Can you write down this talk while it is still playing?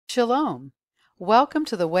Shalom. Welcome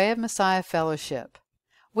to the Way of Messiah Fellowship.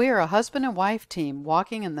 We are a husband and wife team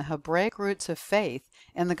walking in the Hebraic roots of faith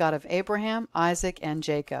in the God of Abraham, Isaac, and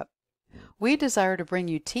Jacob. We desire to bring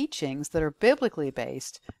you teachings that are biblically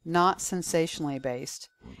based, not sensationally based,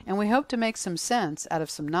 and we hope to make some sense out of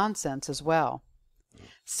some nonsense as well.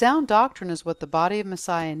 Sound doctrine is what the body of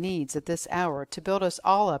Messiah needs at this hour to build us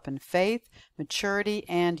all up in faith, maturity,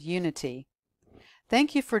 and unity.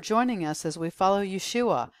 Thank you for joining us as we follow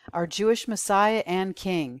Yeshua, our Jewish Messiah and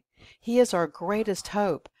King. He is our greatest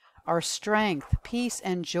hope, our strength, peace,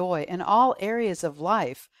 and joy in all areas of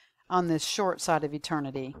life on this short side of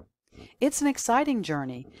eternity. It's an exciting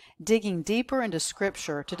journey, digging deeper into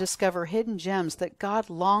Scripture to discover hidden gems that God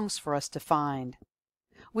longs for us to find.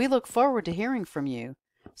 We look forward to hearing from you,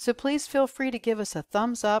 so please feel free to give us a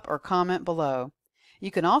thumbs up or comment below.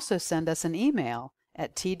 You can also send us an email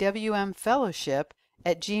at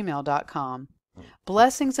twmfellowship@gmail.com.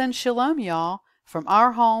 Blessings and shalom, y'all, from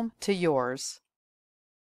our home to yours.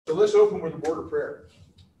 So let's open with a word of prayer.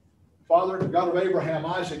 Father, God of Abraham,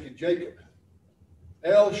 Isaac, and Jacob,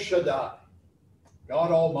 El Shaddai, God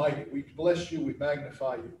Almighty, we bless you, we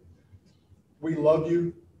magnify you. We love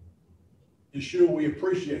you. Yeshua, we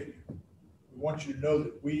appreciate you. We want you to know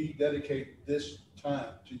that we dedicate this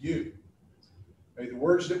time to you. May the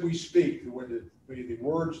words that we speak, may the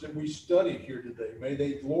words that we study here today, may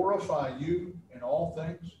they glorify you in all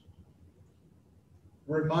things.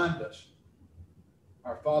 Remind us,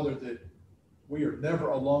 our Father, that we are never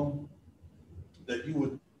alone, that you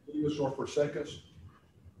would leave us or forsake us.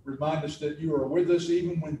 Remind us that you are with us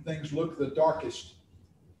even when things look the darkest.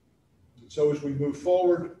 And so as we move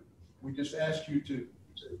forward, we just ask you to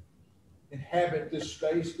inhabit this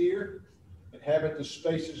space here, inhabit the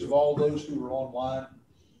spaces of all those who are online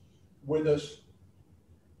with us.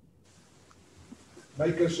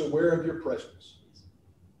 Make us aware of your presence.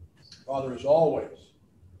 Father, as always,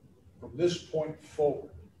 from this point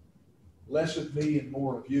forward, less of me and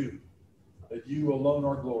more of you, that you alone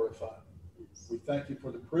are glorified. We thank you for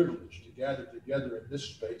the privilege to gather together in this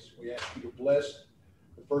space. We ask you to bless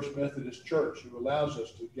the First Methodist Church, who allows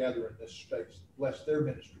us to gather in this space. Bless their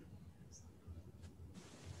ministry.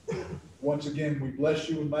 Once again, we bless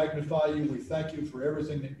you and magnify you. We thank you for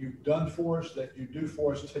everything that you've done for us, that you do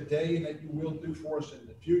for us today, and that you will do for us in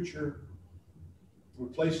the future. We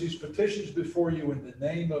place these petitions before you in the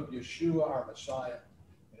name of Yeshua, our Messiah.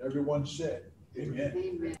 And everyone said, amen.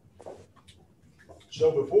 Amen.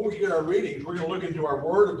 So before we get our readings, we're going to look into our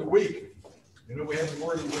word of the week. You know, we have the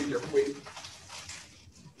word of the week every week.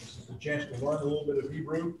 This is a chance to learn a little bit of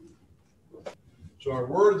Hebrew. So our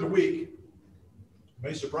word of the week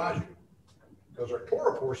may surprise you, because our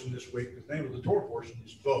Torah portion this week, the name of the Torah portion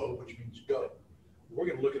is Bo, which means go. We're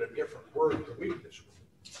going to look at a different word of the week this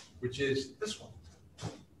week, which is this one,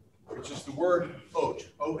 which is the word ot,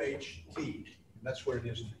 O-H-T, and that's what it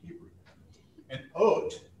is in Hebrew. And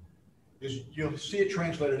ot is, you'll see it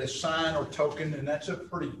translated as sign or token, and that's a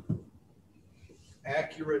pretty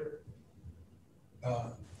accurate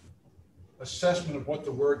assessment of what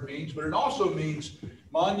the word means, but it also means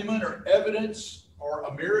monument or evidence or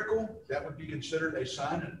a miracle. That would be considered a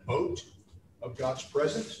sign, an oath of God's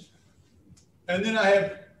presence. And then I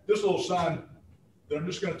have this little sign that I'm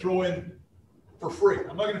just going to throw in for free.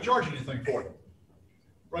 I'm not going to charge anything for it.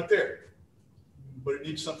 Right there. But it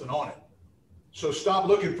needs something on it. So stop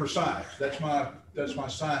looking for signs. That's my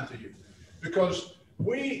sign to you. Because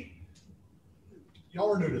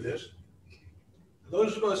y'all are new to this.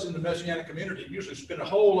 Those of us in the Messianic community usually spend a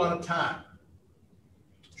whole lot of time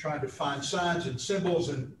trying to find signs and symbols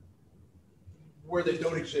and where they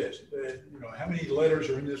don't exist. You know, how many letters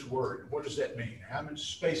are in this word? What does that mean? How many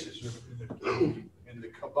spaces are in the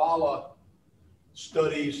Kabbalah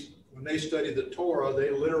studies? When they study the Torah, they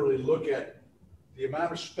literally look at the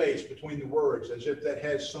amount of space between the words as if that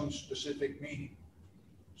has some specific meaning.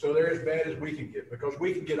 So they're as bad as we can get, because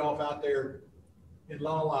we can get off out there in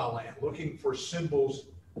La La Land looking for symbols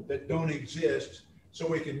that don't exist, so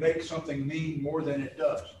we can make something mean more than it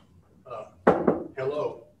does.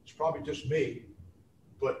 Hello, it's probably just me,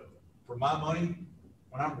 but for my money,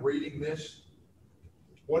 when I'm reading this,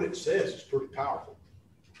 what it says is pretty powerful.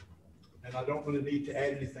 And I don't really need to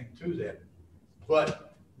add anything to that.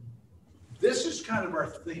 But this is kind of our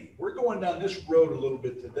theme. We're going down this road a little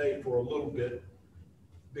bit today for a little bit,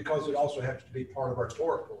 because it also has to be part of our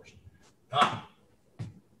Torah course.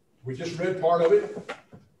 We just read part of it.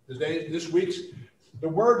 This week's the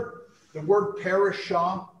word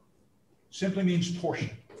parashah simply means portion.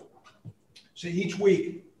 See, each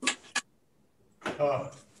week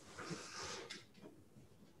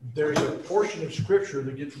there's a portion of Scripture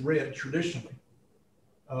that gets read traditionally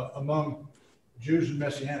among Jews and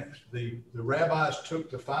Messianics. The rabbis took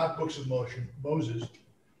the 5 books of Moses,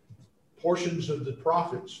 portions of the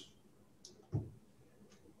prophets.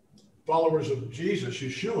 Followers of Jesus,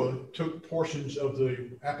 Yeshua, took portions of the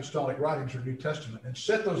apostolic writings or New Testament and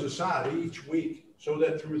set those aside each week so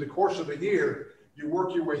that through the course of a year, you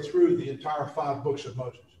work your way through the entire 5 books of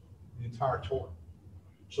Moses, the entire Torah.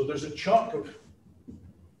 So there's a chunk of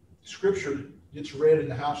scripture that gets read in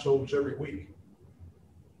the households every week.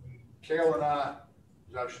 Carol and I,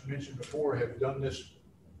 as I've mentioned before, have been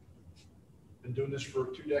doing this for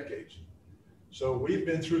 2 decades. So we've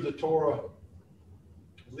been through the Torah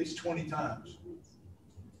at least 20 times.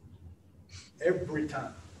 Every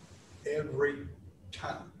time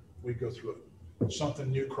we go through it, something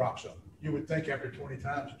new crops up. You would think after 20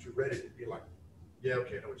 times that you read it, you'd be like, yeah,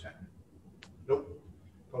 okay, I know what's happening. Nope,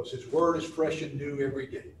 because his word is fresh and new every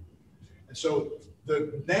day. And so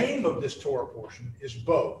the name of this Torah portion is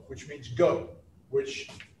Bo, which means go, which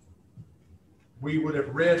we would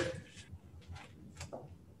have read.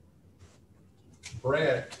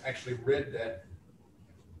 Brad actually read that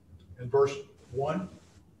in verse 1.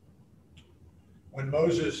 When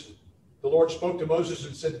the Lord spoke to Moses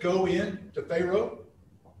and said, go in to Pharaoh.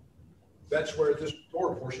 That's where this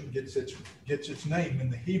Torah portion gets its name. In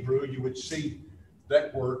the Hebrew, you would see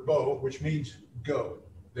that word Bo, which means go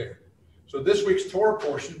there. So this week's Torah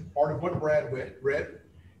portion, part of what Brad read,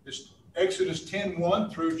 is Exodus 10:1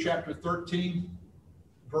 through chapter 13,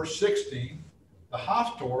 verse 16. The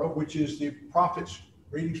Haftorah, which is the prophets,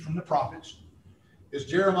 readings from the prophets, is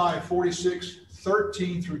Jeremiah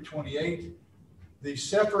 46:13 through 28. The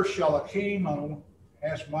Sefer Shalakim, I don't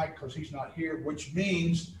ask Mike because he's not here, which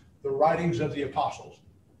means the writings of the apostles.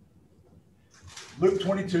 Luke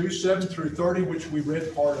 22:7 through 30, which we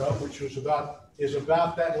read part of, which is about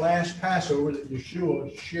that last Passover that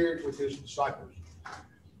Yeshua shared with his disciples.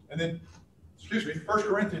 And then, 1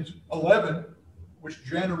 Corinthians 11, which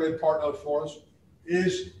Jana read part of for us,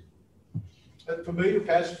 is a familiar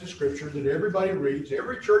passage of scripture that everybody reads.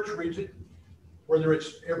 Every church reads it, whether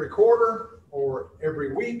it's every quarter or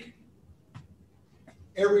every week.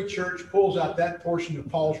 Every church pulls out that portion of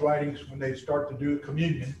Paul's writings when they start to do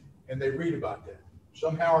communion, and they read about that.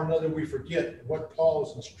 Somehow or another, we forget what Paul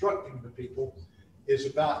is instructing the people is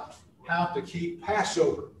about how to keep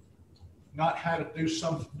Passover, not how to do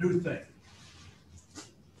some new thing.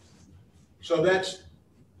 So that's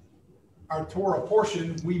our Torah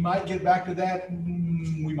portion. We might get back to that.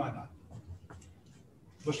 We might not.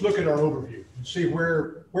 Let's look at our overview and see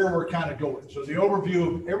where we're kind of going. So the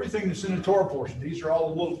overview of everything that's in the Torah portion. These are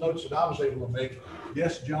all the little notes that I was able to make.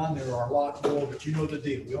 Yes, John, there are a lot more, but you know the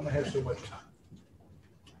deal. We only have so much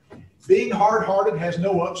time. Being hard-hearted has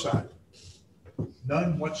no upside.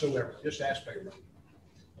 None whatsoever. Just ask Pharaoh.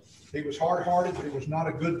 He was hard-hearted. There was not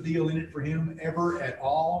a good deal in it for him ever at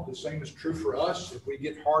all. The same is true for us. If we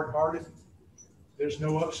get hard-hearted, there's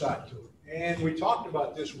no upside to it. And we talked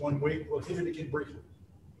about this one week. We'll hit it again briefly.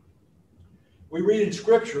 We read in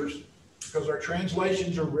scriptures, because our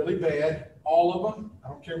translations are really bad, all of them, I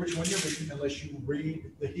don't care which one you're reading unless you read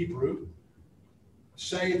the Hebrew,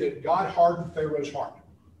 say that God hardened Pharaoh's heart.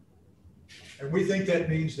 And we think that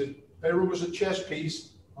means that Pharaoh was a chess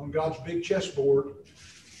piece on God's big chessboard,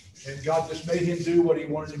 and God just made him do what he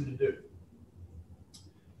wanted him to do.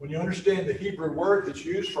 When you understand the Hebrew word that's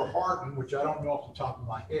used for harden, which I don't know off the top of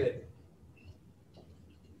my head,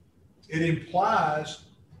 it implies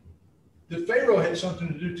that Pharaoh had something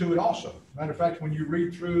to do to it also. Matter of fact, when you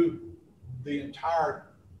read through the entire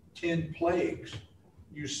 10 plagues,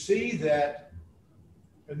 you see that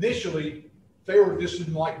initially Pharaoh just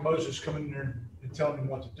didn't like Moses coming in there and telling him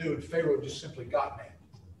what to do, and Pharaoh just simply got mad.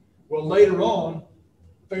 Well, later on,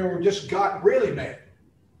 Pharaoh just got really mad.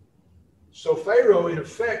 So Pharaoh, in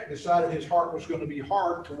effect, decided his heart was going to be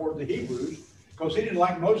hard toward the Hebrews because he didn't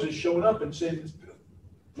like Moses showing up and saying,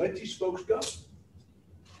 let these folks go.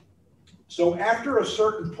 So after a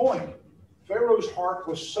certain point, Pharaoh's heart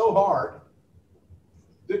was so hard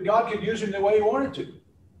that God could use him the way he wanted to.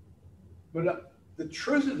 But the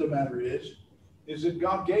truth of the matter is that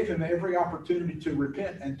God gave him every opportunity to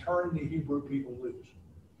repent and turn the Hebrew people loose.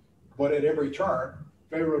 But at every turn,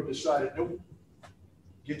 Pharaoh decided, nope,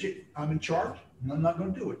 get you, I'm in charge, and I'm not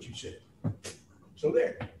going to do what you said. So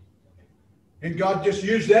there. And God just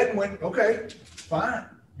used that and went, okay, fine.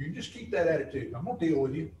 You just keep that attitude. I'm going to deal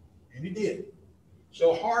with you. And he did.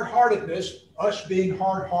 So hard-heartedness, us being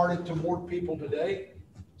hard-hearted toward people today,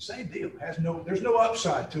 same deal. There's no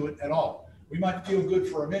upside to it at all. We might feel good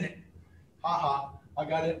for a minute. I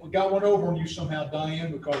got it. We got one over on you somehow,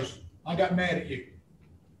 Diane, because I got mad at you.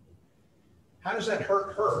 How does that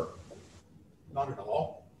hurt her? Not at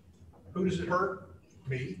all. Who does it hurt?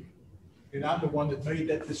 Me. And I'm the one that made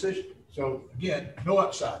that decision. So again, no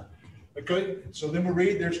upside. Okay, so then we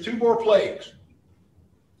read there's two more plagues.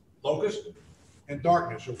 Locust and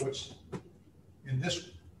darkness are what's in this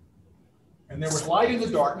one. And there was light in the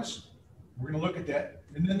darkness. We're going to look at that.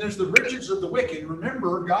 And then there's the riches of the wicked.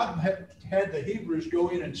 Remember, God had the Hebrews go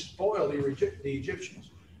in and spoil the Egyptians.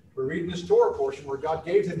 We're reading this Torah portion where God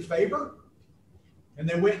gave them favor. And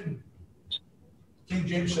they went and, King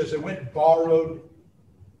James says they went and borrowed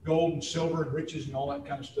gold and silver and riches and all that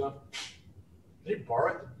kind of stuff. They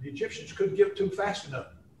borrowed it. The Egyptians couldn't give it to them fast enough.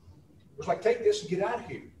 It was like, take this and get out of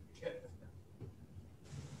here.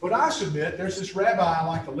 But I submit, there's this rabbi I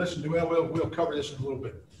like to listen to. Well, we'll cover this in a little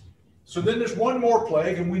bit. So then there's one more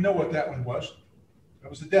plague, and we know what that one was. That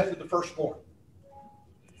was the death of the firstborn.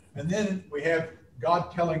 And then we have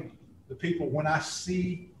God telling the people, when I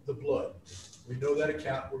see the blood. We know that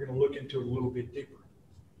account. We're going to look into it a little bit deeper.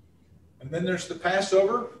 And then there's the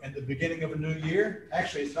Passover and the beginning of a new year.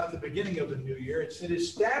 Actually, it's not the beginning of a new year. It's the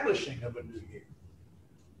establishing of a new year.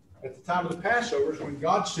 At the time of the Passover is when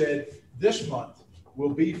God said, this month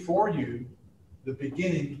will be for you the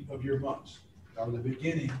beginning of your months, or the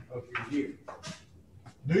beginning of your year.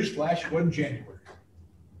 Newsflash, it wasn't January.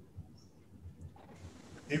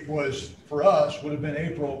 It was, for us, would have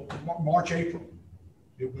been March, April.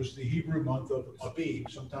 It was the Hebrew month of Abib,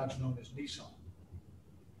 sometimes known as Nisan.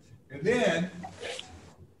 And then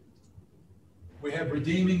we have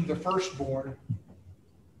redeeming the firstborn,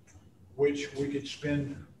 which we could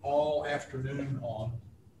spend all afternoon on.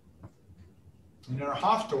 And in our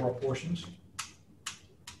Haftorah portions,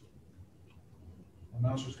 my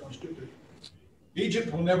mouse was going stupid.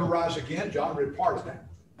 Egypt will never rise again. John read part of that.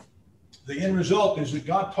 The end result is that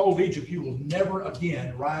God told Egypt, you will never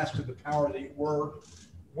again rise to the power that you were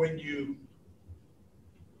when you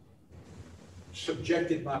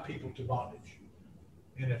subjected my people to bondage.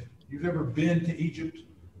 And if you've ever been to Egypt,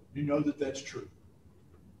 you know that that's true.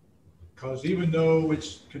 Because even though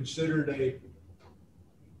it's considered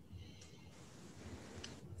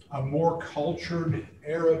a more cultured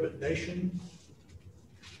Arab nation,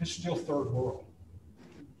 it's still third world.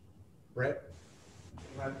 Brett?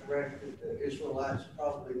 Am I correct that the Israelites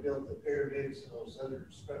probably built the pyramids and those other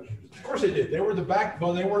structures? Of course they did. They were the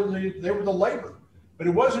backbone. They were the labor. But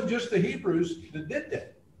it wasn't just the Hebrews that did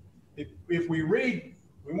that. If we read,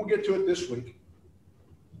 we won't get to it this week,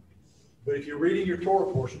 but if you're reading your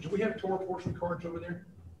Torah portion, do we have Torah portion cards over there?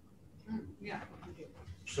 Yeah.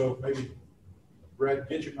 So maybe Brad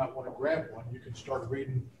Gidget might want to grab one. You can start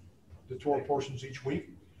reading the Torah portions each week.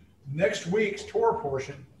 Next week's Torah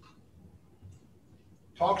portion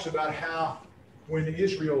talks about how when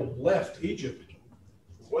Israel left Egypt,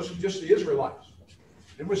 it wasn't just the Israelites.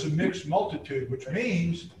 It was a mixed multitude, which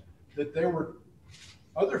means that there were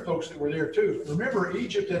other folks that were there too. Remember,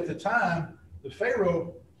 Egypt at the time, the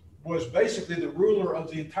Pharaoh was basically the ruler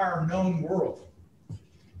of the entire known world.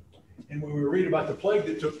 And when we read about the plague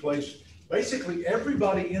that took place, basically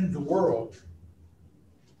everybody in the world,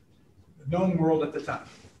 the known world at the time,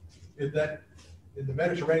 in the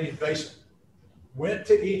Mediterranean basin, went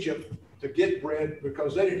to Egypt to get bread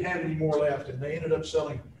because they didn't have any more left, and they ended up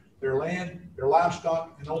selling their land, their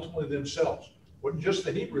livestock, and ultimately themselves. It wasn't just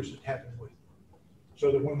the Hebrews that happened with.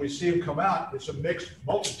 So that when we see them come out, it's a mixed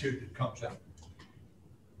multitude that comes out.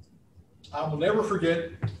 I will never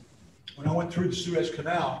forget when I went through the Suez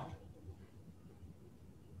Canal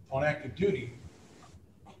on active duty,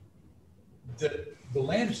 the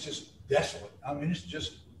land is just desolate. I mean, it's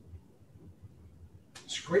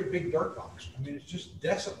a great big dirt box. I mean, it's just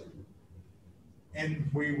desolate. And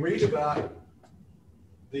we read about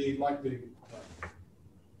the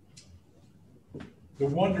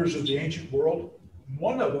wonders of the ancient world.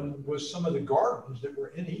 One of them was some of the gardens that were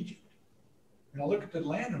in Egypt. And I looked at the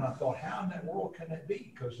land and I thought, how in that world can that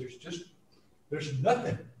be? Because there's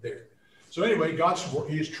nothing there. So anyway,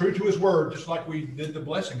 he is true to his word, just like we did the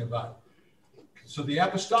blessing about it. So the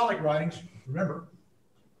apostolic writings, remember,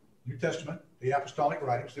 New Testament, the apostolic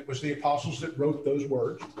writings, it was the apostles that wrote those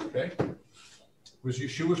words, okay? It was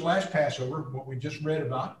Yeshua's last Passover, what we just read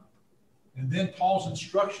about. And then Paul's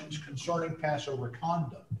instructions concerning Passover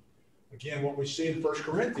conduct. Again, what we see in 1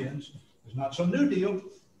 Corinthians is not some new deal.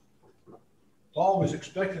 Paul was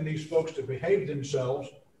expecting these folks to behave themselves,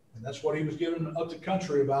 and that's what he was giving up the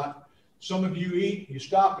country about. Some of you eat, you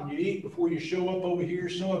stop and you eat before you show up over here.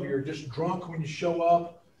 Some of you are just drunk when you show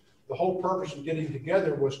up. The whole purpose of getting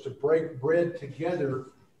together was to break bread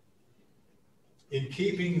together in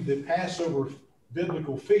keeping the Passover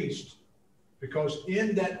biblical feast, because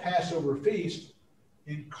in that Passover feast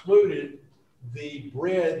included the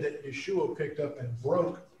bread that Yeshua picked up and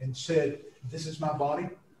broke and said, this is my body,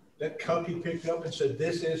 that cup he picked up and said,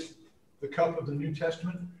 this is the cup of the New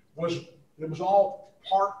Testament, it was all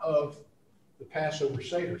part of the Passover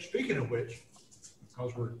Seder. Speaking of which,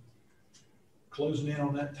 because we're closing in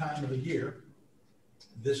on that time of the year,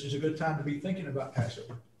 this is a good time to be thinking about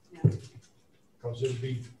Passover. Because it'll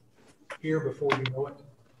be here before you know it.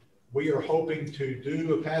 We are hoping to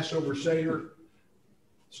do a Passover Seder.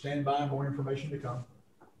 Stand by, more information to come.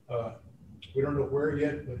 We don't know where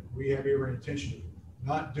yet, but we have every intention of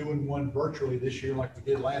not doing one virtually this year like we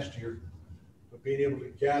did last year, but being able to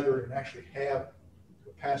gather and actually have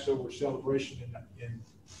a Passover celebration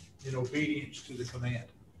in obedience to the command.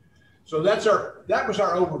 So that was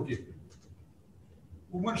our overview.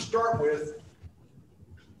 We want to start with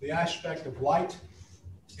the aspect of light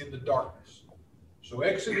in the darkness. So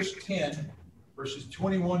Exodus 10, verses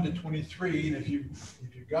 21 to 23, and if you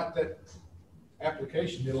got that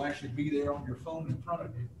application, it'll actually be there on your phone in front of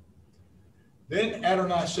you. Then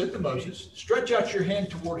Adonai said to Moses, stretch out your hand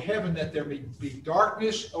toward heaven that there may be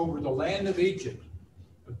darkness over the land of Egypt,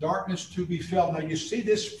 a darkness to be felt. Now you see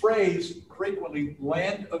this phrase frequently,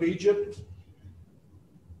 land of Egypt.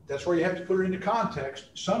 That's where you have to put it into context.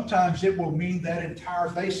 Sometimes it will mean that entire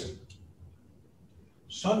basin.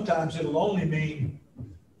 Sometimes it'll only mean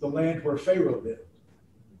the land where Pharaoh lived.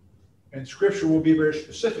 And Scripture will be very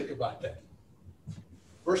specific about that.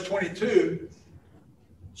 Verse 22,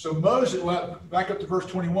 so Moses, back up to verse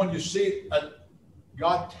 21, you see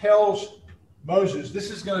God tells Moses,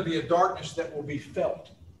 this is going to be a darkness that will be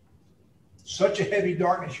felt. Such a heavy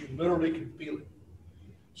darkness, you literally can feel it.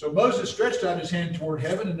 So Moses stretched out his hand toward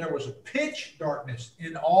heaven, and there was a pitch darkness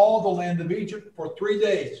in all the land of Egypt for 3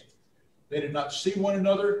 days. They did not see one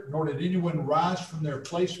another, nor did anyone rise from their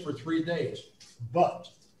place for 3 days. But,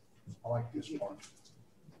 I like this part.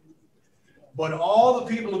 But all the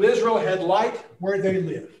people of Israel had light where they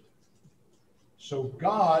lived. So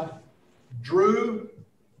God drew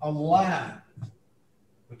a line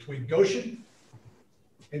between Goshen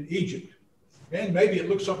and Egypt. And maybe it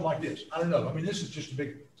looks something like this. I don't know. I mean, this is just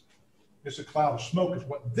it's a cloud of smoke is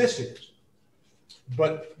what this is.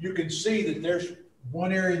 But you can see that there's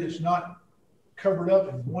one area that's not covered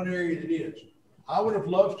up and one area that is. I would have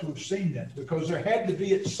loved to have seen that because there had to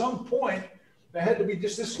be at some point, there had to be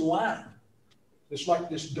just this line. It's like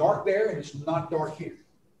this dark there and it's not dark here,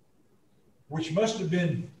 which must have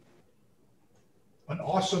been an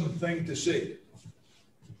awesome thing to see.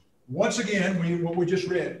 Once again, what we just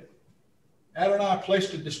read, Adonai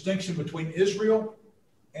placed a distinction between Israel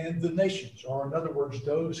and the nations, or in other words,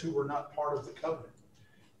 those who were not part of the covenant.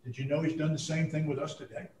 Did you know he's done the same thing with us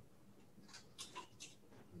today?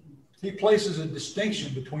 He places a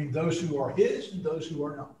distinction between those who are his and those who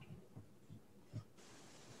are not.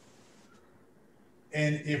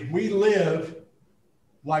 And if we live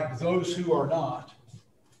like those who are not,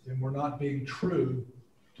 then we're not being true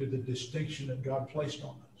to the distinction that God placed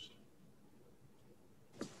on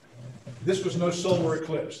us. This was no solar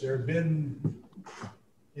eclipse. There have been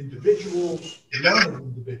individuals,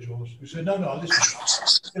 learned individuals, who said, no, this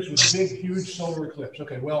was a big, huge solar eclipse.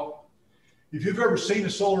 Okay, well, if you've ever seen a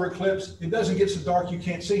solar eclipse, it doesn't get so dark you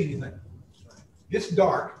can't see anything. It's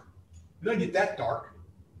dark. It doesn't get that dark.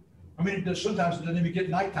 I mean, sometimes it doesn't even get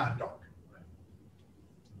nighttime dark.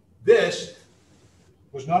 This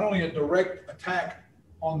was not only a direct attack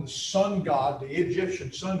on the sun god, the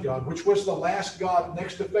Egyptian sun god, which was the last god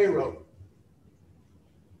next to Pharaoh.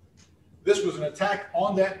 This was an attack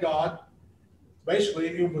on that god. Basically,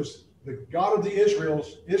 it was the God of the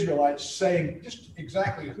Israelites saying just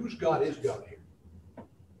exactly whose God is God here.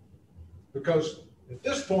 Because at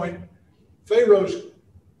this point, Pharaoh's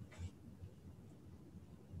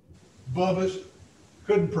bubbas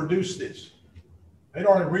couldn't produce this. They'd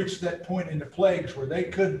already reached that point in the plagues where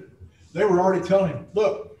they were already telling him,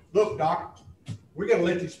 look, Doc, we got to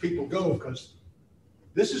let these people go because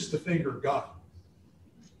this is the finger of God.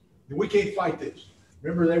 And we can't fight this.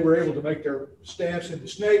 Remember, they were able to make their staffs into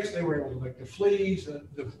snakes. They were able to make the fleas,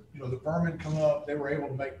 the vermin come up. They were able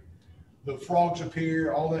to make the frogs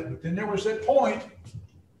appear, all that. But then there was that point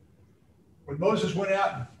when Moses went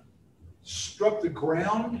out and struck the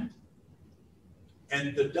ground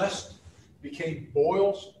and the dust became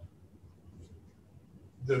boils.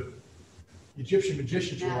 The Egyptian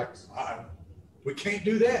magicians were like, we can't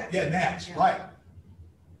do that. Yeah, gnats, right.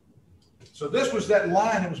 So this was that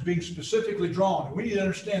line that was being specifically drawn. And we need to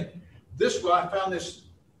understand this. I found this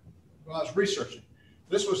when I was researching.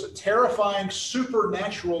 This was a terrifying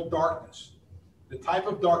supernatural darkness, the type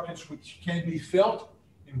of darkness which can be felt,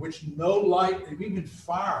 in which no light and even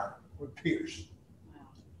fire would pierce.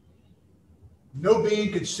 No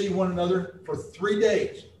being could see one another for 3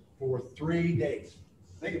 days. for 3 days.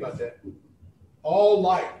 Think about that. All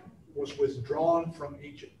light was withdrawn from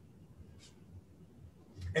Egypt.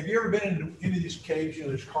 Have you ever been in any of these caves? You know,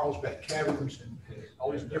 there's Carlsbad Caverns and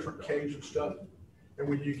all these different caves and stuff. And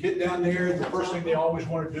when you get down there, the first thing they always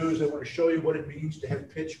want to do is they want to show you what it means to have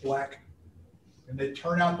pitch black. And they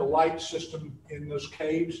turn out the light system in those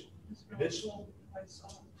caves. And it's,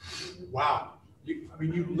 wow. I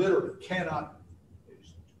mean, you literally cannot,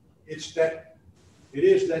 it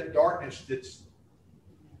is that darkness that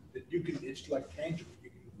you can, it's like tangible.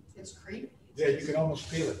 It's creepy. Yeah, you can almost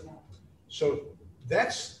feel it. So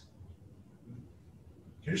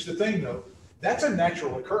here's the thing though, that's a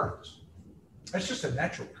natural occurrence. That's just a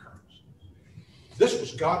natural occurrence. This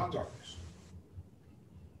was God's darkness.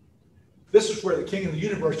 This is where the King of the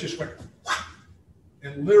universe just went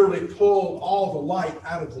and literally pulled all the light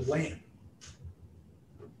out of the land.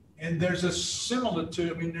 And there's a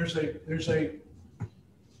similitude, I mean, there's a,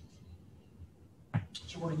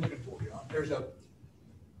 so what are you looking for, John?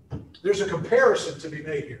 There's a comparison to be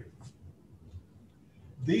made here.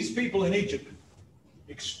 These people in Egypt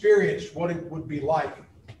experienced what it would be like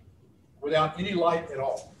without any light at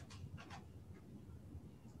all.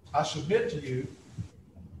 I submit to you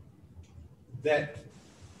that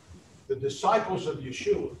the disciples of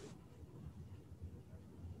Yeshua,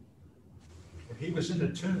 when he was in the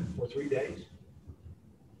tomb for 3 days,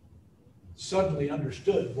 suddenly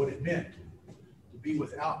understood what it meant to be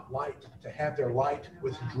without light, to have their light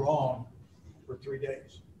withdrawn for 3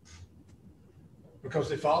 days. Because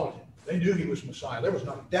they followed him. They knew he was Messiah. There was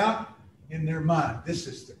not a doubt in their mind. This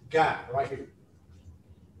is the guy right here.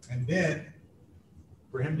 And then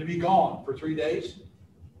for him to be gone for 3 days,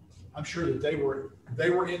 I'm sure that they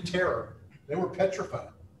were in terror. They were petrified.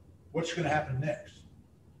 What's going to happen next?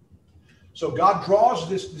 So God draws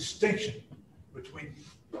this distinction between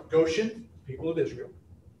Goshen, people of Israel,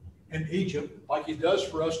 and Egypt, like he does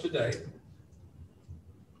for us today,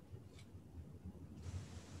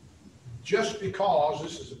 just because,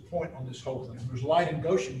 this is a point on this whole thing, there's light in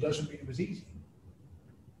Goshen doesn't mean it was easy.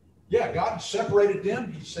 Yeah, God separated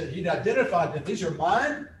them. He said he'd identified them. These are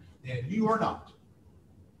mine, and you are not.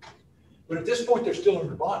 But at this point, they're still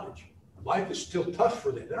under bondage. Life is still tough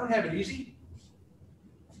for them. They don't have it easy.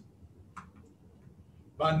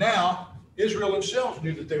 By now, Israel themselves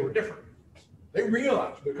knew that they were different. They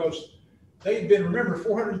realized because they'd been, remember,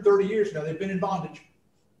 430 years now, they've been in bondage.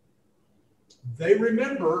 They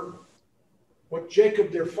remember what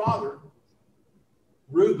Jacob, their father,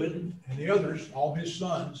 Reuben, and the others, all his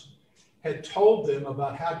sons, had told them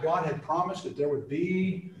about how God had promised that there would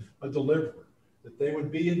be a deliverer, that they would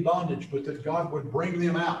be in bondage, but that God would bring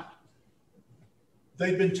them out.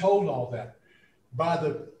 They'd been told all that. By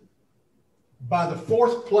the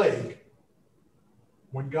fourth plague,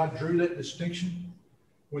 when God drew that distinction,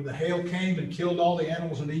 when the hail came and killed all the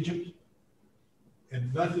animals in Egypt,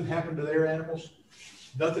 and nothing happened to their animals,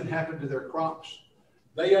 nothing happened to their crops,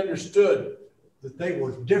 they understood that they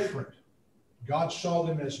were different. God saw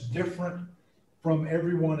them as different from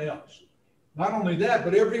everyone else. Not only that,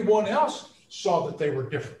 but everyone else saw that they were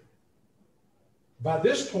different. By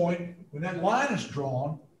this point, when that line is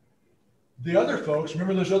drawn, the other folks,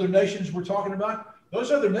 remember those other nations we're talking about?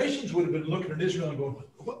 Those other nations would have been looking at Israel and going,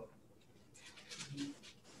 what?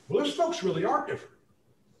 Well, those folks really are different.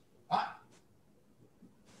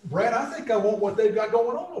 Brad, I think I want what they've got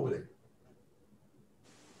going on over there.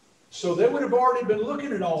 So they would have already been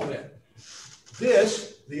looking at all that.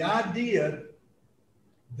 The idea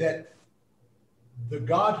that the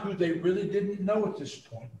God who they really didn't know at this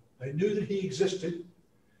point, they knew that he existed.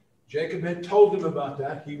 Jacob had told them about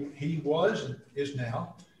that. He was and is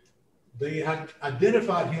now. They had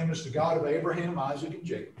identified him as the God of Abraham, Isaac, and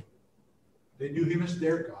Jacob. They knew him as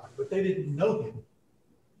their God, but they didn't know him.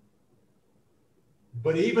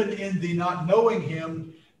 But even in the not knowing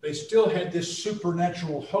him, they still had this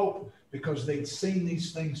supernatural hope because they'd seen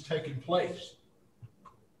these things taking place.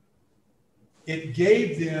 It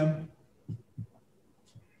gave them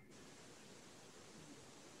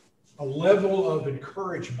a level of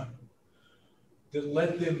encouragement that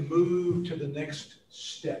let them move to the next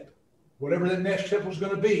step. Whatever that next step was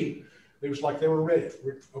going to be, it was like they were ready.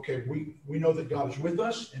 Okay, we know that God is with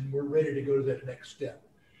us, and we're ready to go to that next step.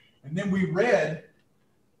 And then we read,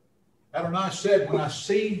 Adonai said, when I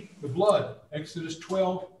see the blood, Exodus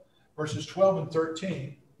 12, verses 12 and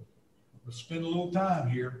 13, we'll spend a little time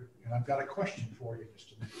here, and I've got a question for you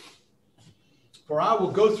just a minute. For I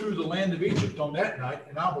will go through the land of Egypt on that night,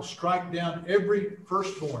 and I will strike down every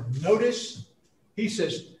firstborn. Notice, he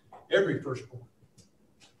says, every firstborn.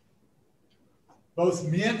 both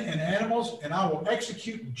men and animals, and I will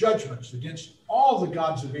execute judgments against all the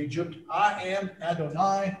gods of Egypt. I am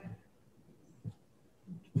Adonai,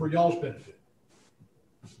 for y'all's benefit.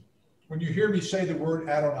 When you hear me say the word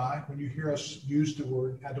Adonai, when you hear us use the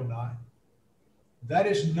word Adonai, that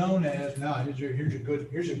is known as, now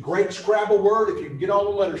here's a great Scrabble word if you can get all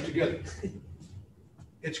the letters together.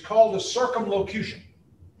 It's called a circumlocution.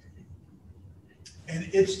 And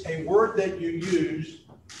it's a word that you use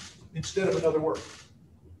instead of another word.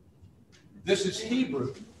 This is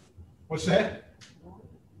Hebrew. What's that?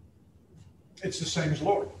 It's the same as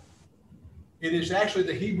Lord. It is actually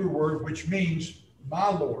the Hebrew word which means my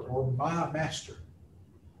Lord or my master.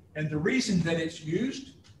 And the reason that it's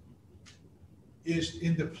used is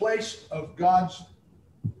in the place of God's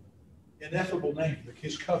ineffable name,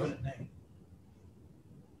 his covenant name.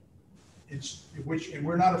 And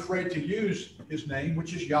we're not afraid to use his name,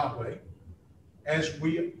 which is Yahweh,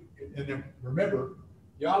 and then remember,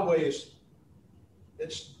 Yahweh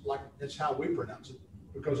that's how we pronounce it,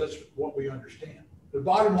 because that's what we understand. The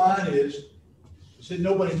bottom line is that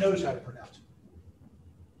nobody knows how to pronounce it.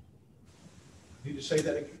 I need to say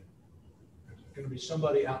that again. There's going to be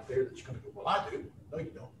somebody out there that's going to go, well, I do. No,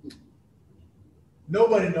 you don't.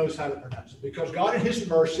 Nobody knows how to pronounce it, because God in his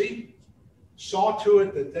mercy saw to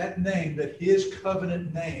it that name, that his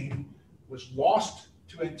covenant name, was lost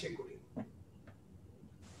to antiquity.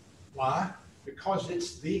 Why? Because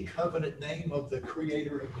it's the covenant name of the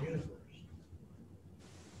creator of the universe.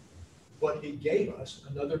 But he gave us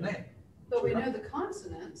another name. But we know the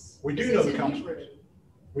consonants. We do know the consonants.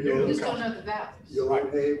 We do know We the just don't consonants. know the vowels.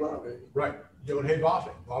 Yod, Hey, Vav. Right. Yod, Hey, Vav.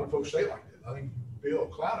 A lot of folks say it like that. I think Bill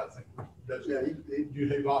Cloud, does Yeah, Yod,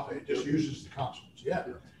 Hey, Vav. It just uses the consonants. Yeah.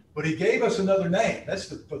 But he gave us another name. But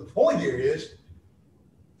the point here is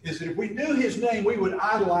that if we knew his name, we would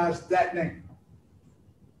idolize that name.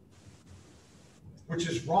 Which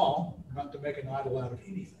is wrong, not to make an idol out of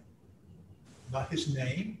anything. Not his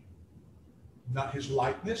name, not his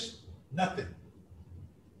likeness, nothing.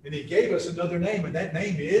 And he gave us another name, and that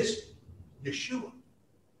name is Yeshua,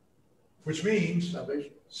 which means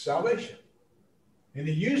salvation. And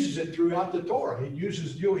he uses it throughout the Torah. He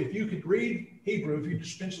uses, if you could read Hebrew, if you could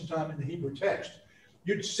spend some time in the Hebrew text,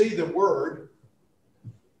 you'd see the word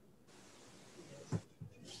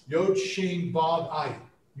Yod, Shin, Vav, Ayin.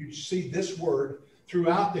 You'd see this word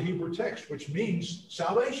throughout the Hebrew text, which means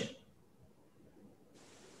salvation.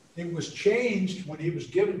 It was changed when it was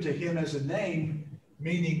given to him as a name,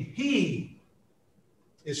 meaning he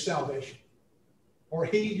is salvation. Or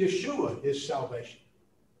he, Yeshua, is salvation.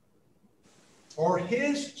 Or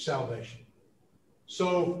his salvation.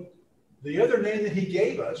 So the other name that he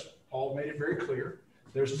gave us, Paul made it very clear,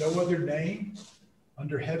 there's no other name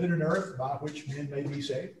under heaven and earth by which men may be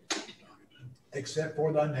saved, except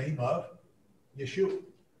for the name of Yeshua.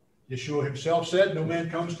 Yeshua himself said, no man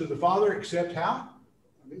comes to the Father except how?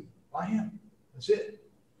 By him. That's it.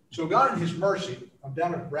 So God in his mercy, I'm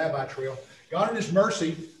down a rabbi trail, God in his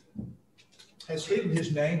mercy has hidden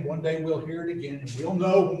his name. One day we'll hear it again, and we'll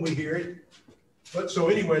know when we hear it. But so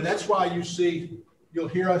anyway, that's why you'll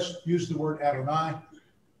hear us use the word Adonai.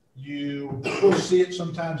 You will see it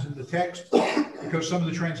sometimes in the text, because some of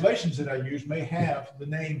the translations that I use may have the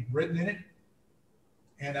name written in it.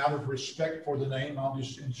 And out of respect for the name, I'll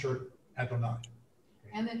just insert Adonai.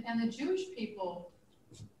 And the Jewish people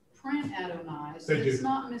print Adonai, so They do. it's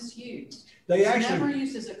not misused. They It's actually, never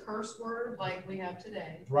used as a curse word like we have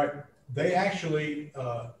today. right, they actually,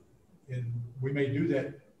 and we may do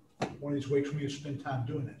that one of these weeks, we spend time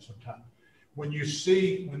doing that sometime. When they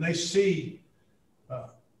see,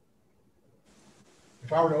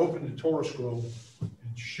 if I were to open the Torah scroll and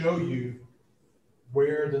show you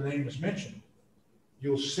where the name is mentioned,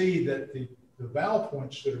 you'll see that the vowel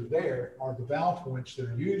points that are there are the vowel points that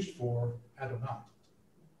are used for Adonai.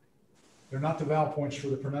 They're not the vowel points for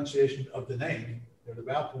the pronunciation of the name. They're the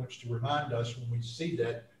vowel points to remind us when we see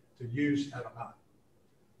that to use Adonai.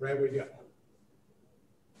 Brad, what do you got?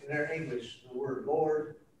 In our English, the word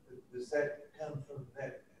Lord, does that come from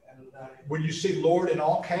that Adonai? When you see Lord in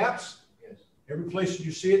all caps, Yes. every place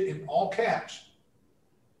you see it in all caps,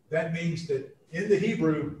 that means that in the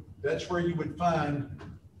Hebrew, that's where you would find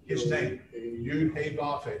his name. Yud, Hey,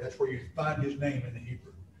 Vav, Hey. That's where you find his name in the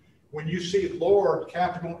Hebrew. When you see Lord,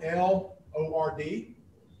 capital L-O-R-D,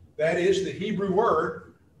 that is the Hebrew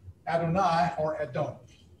word Adonai or Adon,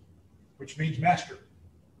 which means master.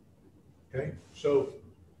 Okay, so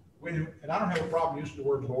and I don't have a problem using the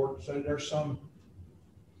word Lord. So there's some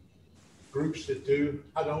groups that do.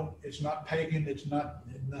 I don't. It's not pagan. It's not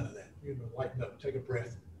none of that. Lighten up. Take a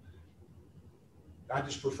breath. I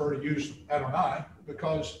just prefer to use Adonai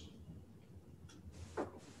because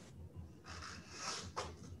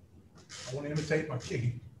I want to imitate my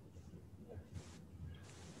king.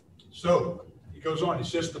 So he goes on. He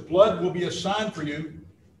says, the blood will be a sign for you.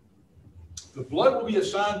 The blood will be a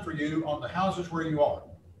sign for you on the houses where you are.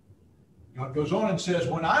 Now it goes on and says,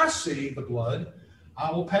 when I see the blood,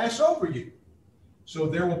 I will pass over you. So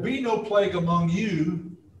there will be no plague among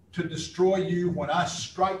you to destroy you when I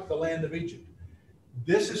strike the land of Egypt.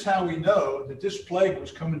 This is how we know that this plague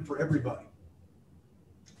was coming for everybody.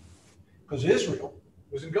 Because Israel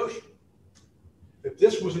was in Goshen. If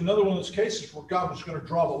this was another one of those cases where God was going to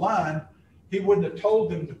draw the line, he wouldn't have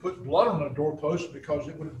told them to put blood on the doorpost because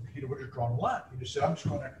he would have drawn the line. He just said, I'm just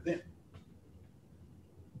going after them.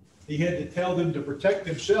 He had to tell them to protect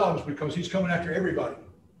themselves because he's coming after everybody.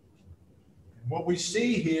 And what we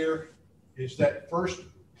see here is that first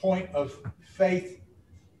point of faith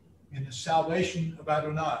in the salvation of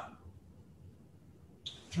Adonai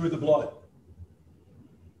through the blood,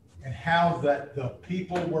 and how that the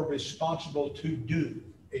people were responsible to do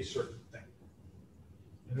a certain thing.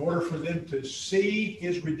 In order for them to see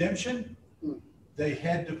his redemption, they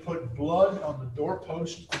had to put blood on the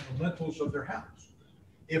doorposts and the lintels of their house.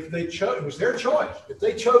 If they chose, it was their choice. If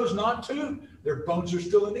they chose not to, their bones are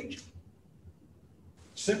still in Egypt.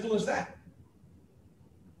 Simple as that.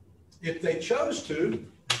 If they chose to,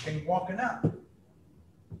 they came walking out.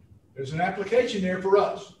 There's an application there for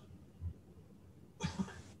us.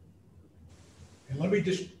 And let me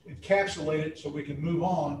just encapsulate it so we can move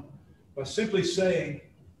on by simply saying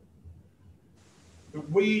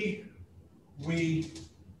that we and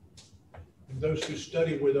those who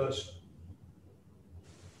study with us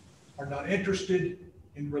are not interested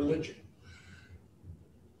in religion.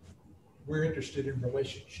 We're interested in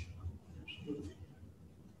relationship.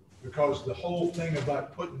 Because the whole thing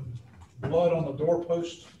about putting blood on the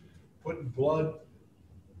doorpost, putting blood,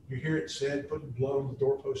 you hear it said, putting blood on the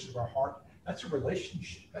doorposts of our heart, that's a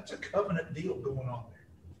relationship. That's a covenant deal going on there.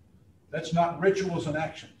 That's not rituals and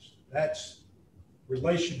actions. That's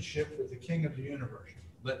relationship with the King of the universe.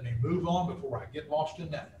 Let me move on before I get lost in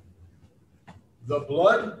that. The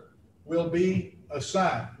blood will be a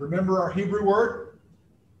sign. Remember our Hebrew word?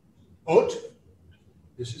 Ot.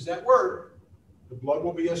 This is that word. The blood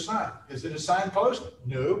will be a sign. Is it a signpost?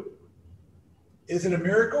 No. Is it a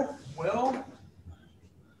miracle? Well,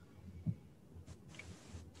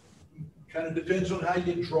 kind of depends on how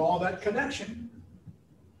you draw that connection.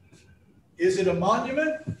 Is it a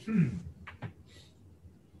monument?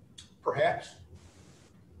 Perhaps.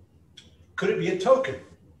 Could it be a token?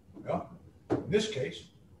 Well, in this case,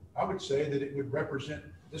 I would say that it would represent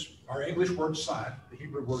this, our English word sign, the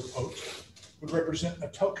Hebrew word oat, would represent a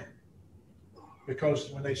token. Because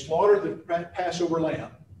when they slaughter the Passover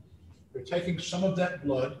lamb, they're taking some of that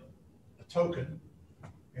blood, a token,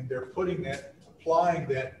 and they're putting that, applying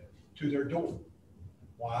that to their door.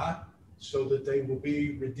 Why? So that they will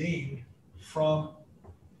be redeemed from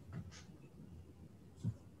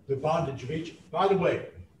the bondage of Egypt. By the way,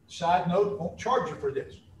 side note, won't charge you for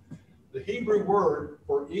this. The Hebrew word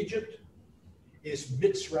for Egypt is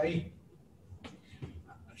Mitzrayim.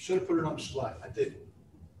 I should have put it on the slide. I didn't.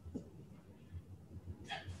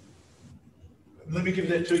 Let me give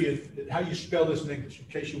that to you, how you spell this in English, in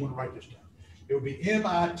case you want to write this down. It will be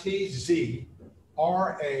M-I-T-Z-R-A-Y-I-M.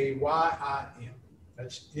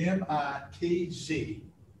 That's M-I-T-Z-Y-A-R-I-M.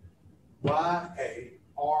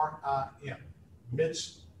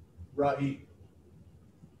 Mitzrayim.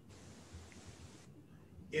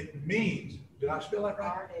 It means, did I spell that right?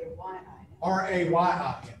 R-A-Y-I-M.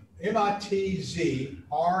 R-A-Y-I-M.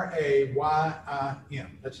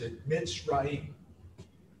 M-I-T-Z-R-A-Y-I-M. That's it. Mitzrayim.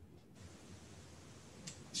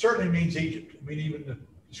 It certainly means Egypt. I mean, even the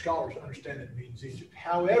scholars understand it means Egypt.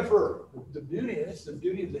 However, that's the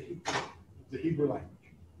beauty of the Hebrew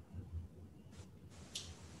language.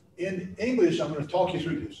 In English, I'm going to talk you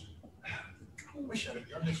through this. I wish I had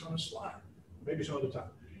done this on a slide. Maybe some other time.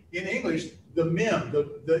 In English, the mem,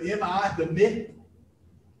 the M-I, the mid,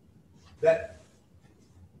 that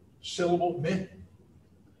syllable mid.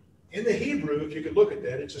 In the Hebrew, if you could look at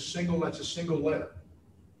that, that's a single letter.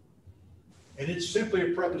 And it's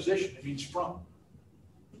simply a preposition. It means from.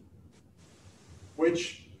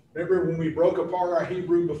 Which, remember when we broke apart our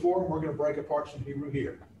Hebrew before, we're going to break apart some Hebrew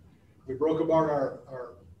here. We broke apart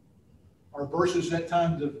our verses that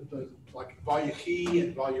time, like Vayechi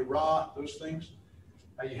and Vayera, those things.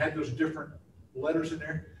 How you had those different letters in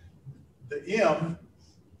there. The M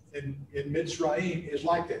in Mitzrayim is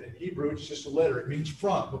like that. In Hebrew, it's just a letter. It means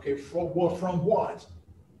from. Okay, from what?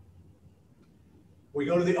 We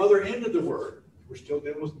go to the other end of the word. We're still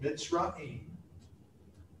dealing with Mitzrayim.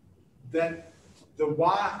 That the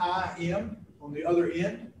Y-I-M on the other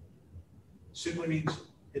end simply means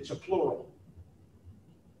it's a plural.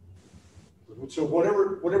 So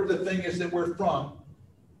whatever the thing is that we're from,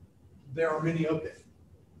 there are many of them.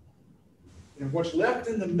 And what's left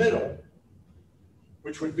in the middle,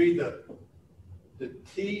 which would be the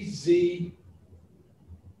TZR,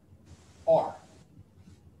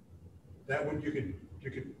 that one you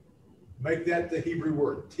could make that the Hebrew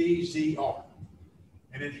word, TZR.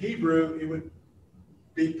 And in Hebrew, it would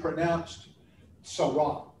be pronounced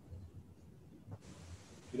Sarah.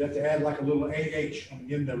 You'd have to add like a little AH on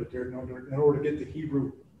the end of it there in order to get the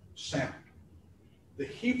Hebrew sound. The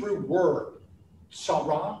Hebrew word,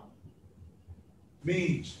 Sarah,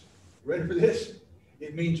 means, ready for this?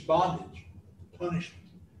 It means bondage, punishment.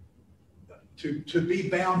 To be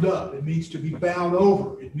bound up. It means to be bound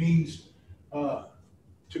over. It means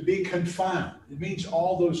to be confined. It means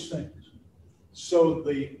all those things. So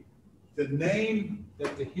the name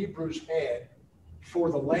that the Hebrews had for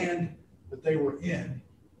the land that they were in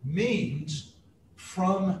means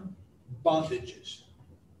from bondages,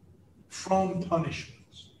 from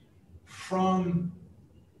punishments, from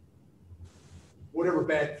whatever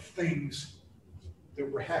bad things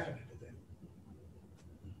that were happening to them.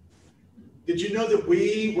 Did you know that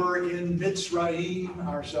we were in Mitzrayim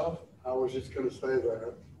ourselves? I was just going to say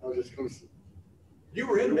that. I was just going to say. You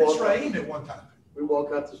were in Mitzrayim at one time. We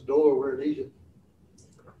walk out this door, we're in Egypt.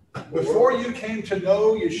 Before you came to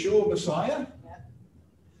know Yeshua Messiah,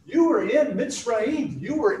 you were in Mitzrayim.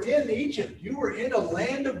 You were in Egypt. You were in a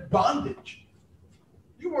land of bondage.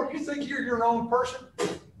 You think you're your own person?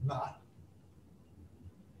 Not.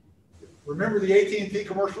 Remember the AT&T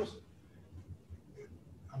commercials?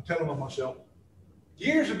 I'm telling them myself.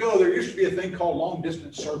 Years ago, there used to be a thing called long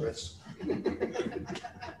distance service.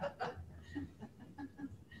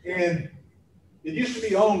 And it used to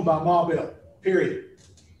be owned by Ma Bell, period.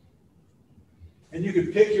 And you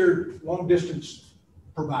could pick your long distance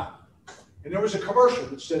provider. And there was a commercial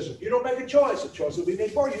that says, if you don't make a choice will be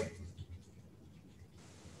made for you.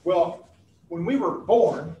 Well, when we were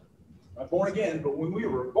born, not born again, but when we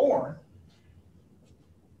were born,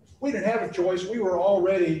 we didn't have a choice. We were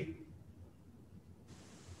already,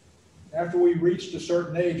 after we reached a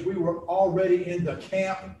certain age, we were already in the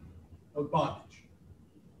camp of bondage.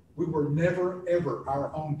 We were never, ever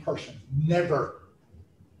our own person. Never.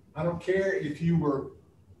 I don't care if you were,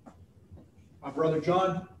 my brother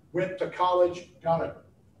John went to college, got a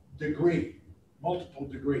degree, multiple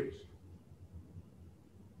degrees.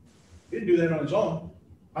 He didn't do that on his own.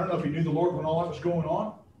 I don't know if he knew the Lord when all that was going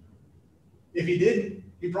on. If he didn't,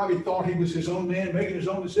 he probably thought he was his own man making his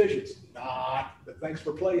own decisions. Not, but thanks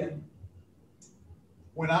for playing.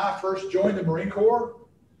 When I first joined the Marine Corps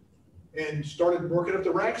and started working up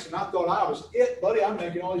the ranks, and I thought I was it, buddy. I'm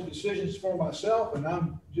making all these decisions for myself, and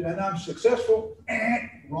I'm successful.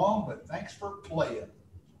 Wrong, but thanks for playing.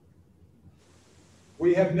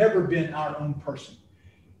 We have never been our own person.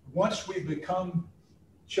 Once we become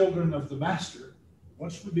children of the Master,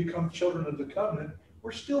 once we become children of the covenant,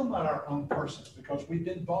 we're still not our own person because we've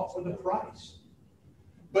been bought with a price.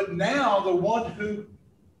 But now the one who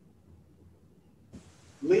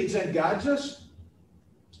leads and guides us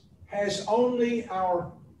has only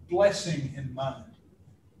our blessing in mind,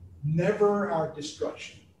 never our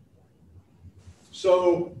destruction.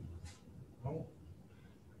 So, well,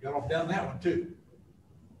 I got off down that one too.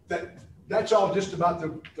 That's all just about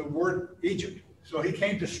the word Egypt. So he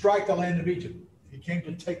came to strike the land of Egypt. He came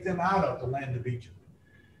to take them out of the land of Egypt.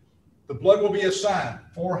 The blood will be a sign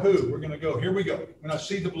for who? We're going to go. Here we go. When I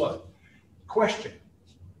see the blood. Question.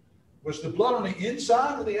 Was the blood on the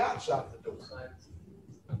inside or the outside of the door?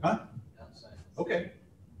 Huh? Outside. Okay.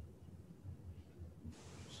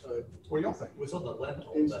 So, What do y'all think? It was on the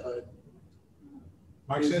lintel. inside.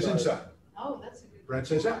 Mike says inside. Oh, that's a good. Brad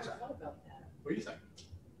says outside. I thought about that. What do you think?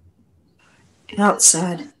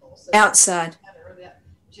 Outside. Outside. I haven't heard that.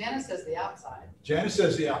 Janice says the outside. Janice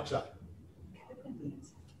says the outside. You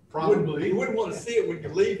Probably. wouldn't want to see it when you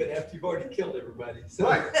leave it after you've already killed everybody. So.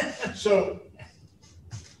 Right. So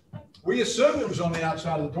we assumed it was on the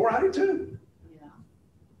outside of the door. I do too. Yeah.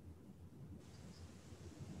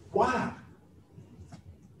 Why?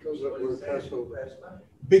 Because of where Passover.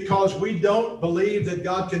 Because we don't believe that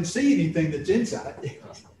God can see anything that's inside.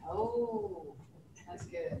 Oh, that's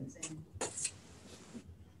good. See?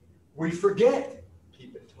 We forget.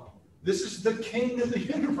 Keep it tall. This is the king of the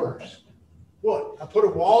universe. What? I put a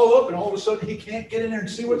wall up and all of a sudden he can't get in there and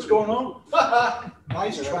see what's going on?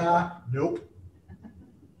 Nice try. Nope.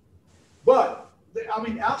 But, I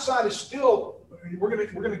mean, outside is still, we're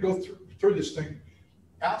gonna go through this thing.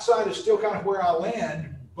 Outside is still kind of where I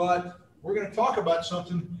land, but we're going to talk about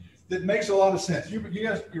something that makes a lot of sense. You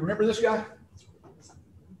guys, you remember this guy?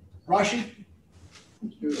 Rashi?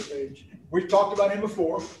 Jewish age. We've talked about him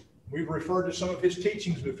before. We've referred to some of his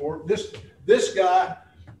teachings before. This guy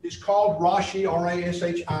is called Rashi,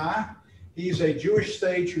 R-A-S-H-I. He's a Jewish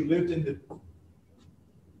sage who lived in the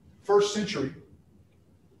first century.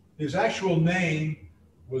 His actual name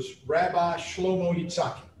was Rabbi Shlomo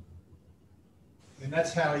Yitzhaki. And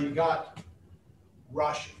that's how he got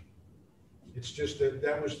Rashi. It's just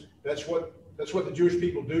that's what the Jewish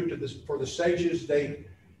people do to this for the sages. They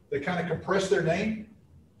kind of compress their name,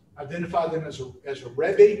 identify them as a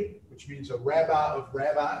Rebbe, which means a rabbi of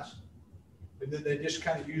rabbis, and then they just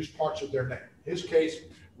kind of use parts of their name. In his case,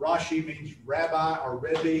 Rashi means rabbi or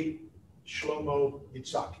Rebbe Shlomo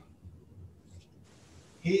Yitzhaki.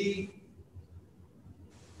 He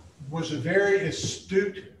was a very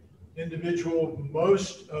astute individual.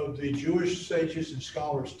 Most of the Jewish sages and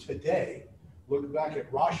scholars today look back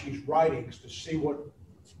at Rashi's writings to see well,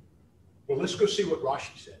 let's go see what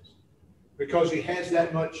Rashi says, because he has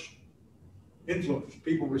that much influence.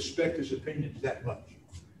 People respect his opinions that much.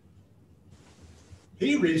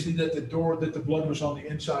 He reasoned that the blood was on the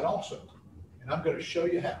inside also. And I'm going to show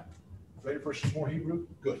you how. Ready for some more Hebrew?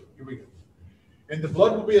 Good. Here we go. And the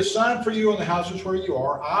blood will be a sign for you on the houses where you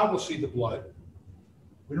are. I will see the blood.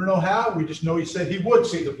 We don't know how. We just know he said he would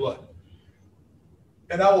see the blood.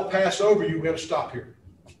 And I will pass over you. We have to stop here.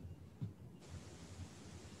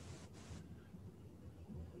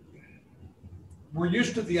 We're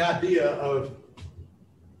used to the idea of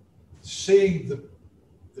seeing the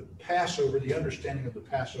Passover, the understanding of the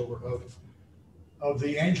Passover, of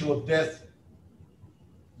the angel of death.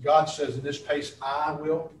 God says, in this case, I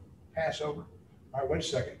will pass over. All right, wait a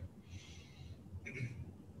second.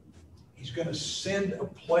 He's going to send a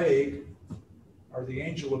plague, or the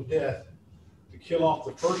angel of death, to kill off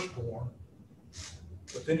the firstborn.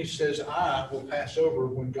 But then he says, I will pass over,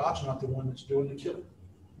 when God's not the one that's doing the killing.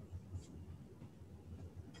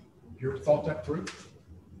 You ever thought that through?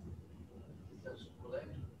 That's for the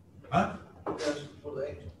angel. Huh? That's for the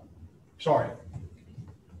angel. Sorry.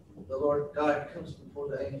 The Lord God comes before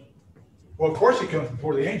the angel. Well, of course he comes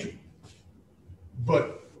before the angel.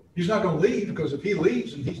 But he's not going to leave, because if he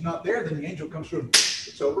leaves and he's not there, then the angel comes through and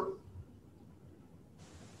it's over.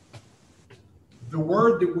 The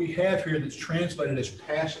word that we have here that's translated as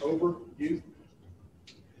pass over you,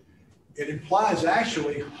 it implies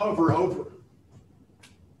actually hover over.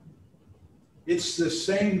 It's the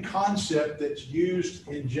same concept that's used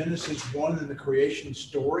in Genesis 1 in the creation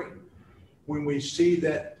story, when we see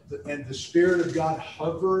that and the Spirit of God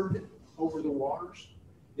hovered over the waters.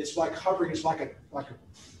 It's like hovering. It's like a.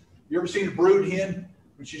 You ever seen a brood hen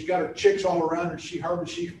when she's got her chicks all around her? She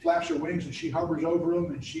flaps her wings and she hovers over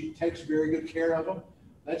them and she takes very good care of them.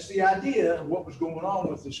 That's the idea of what was going on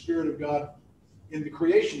with the Spirit of God in the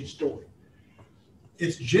creation story.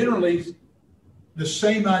 It's generally the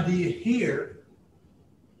same idea here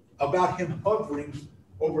about him hovering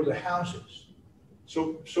over the houses.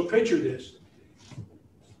 So picture this.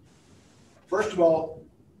 First of all,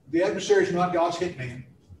 the adversary is not God's hitman.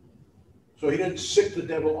 So he didn't sick the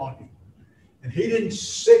devil on you. And he didn't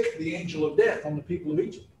sick the angel of death on the people of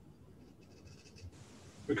Egypt,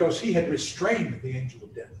 because he had restrained the angel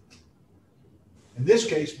of death. In this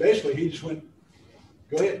case, basically, he just went,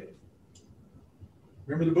 go ahead.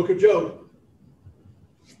 Remember the book of Job.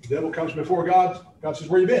 The devil comes before God. God says,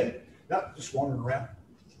 where you been? No, just wandering around.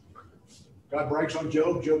 God brags on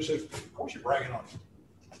Job. Job says, of course you're bragging on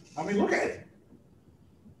me. I mean, look at it.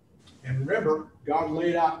 And remember, God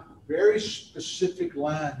laid out very specific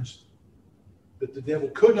lines that the devil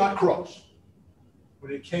could not cross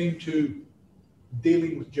when it came to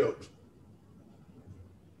dealing with Job.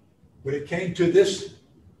 When it came to this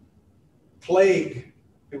plague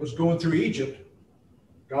that was going through Egypt,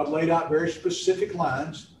 God laid out very specific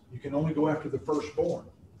lines. You can only go after the firstborn,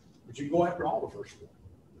 but you can go after all the firstborn.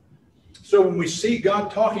 So when we see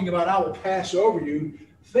God talking about, I will pass over you,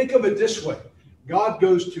 think of it this way. God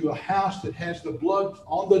goes to a house that has the blood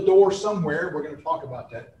on the door somewhere. We're going to talk about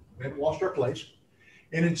that. We haven't lost our place.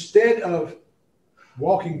 And instead of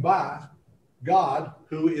walking by, God,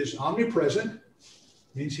 who is omnipresent,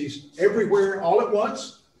 means he's everywhere all at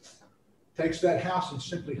once, takes that house and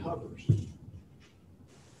simply hovers.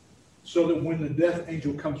 So that when the death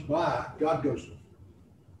angel comes by, God goes,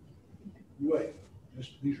 you wait.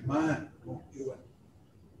 These are mine. You wait.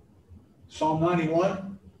 Psalm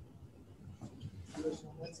 91.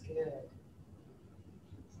 That's good.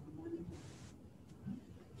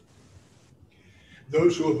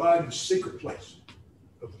 Those who abide in the secret place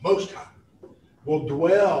of the Most High will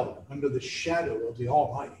dwell under the shadow of the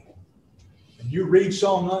Almighty. And you read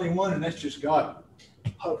Psalm 91, and that's just God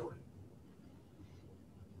hovering.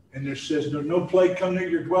 And there says, no plague come near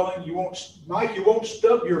your dwelling. You won't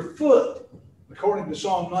stub your foot, according to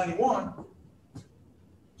Psalm 91.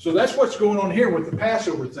 So that's what's going on here with the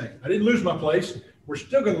Passover thing. I didn't lose my place. We're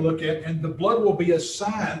still going to look at, and the blood will be a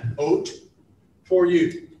sign, oat, for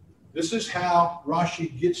you. This is how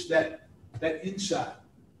Rashi gets that inside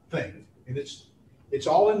thing. And it's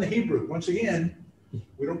all in the Hebrew. Once again,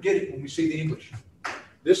 we don't get it when we see the English.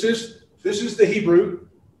 This is the Hebrew.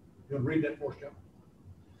 You want to read that for us, John?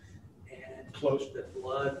 And Close. the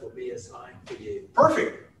blood will be a sign for you.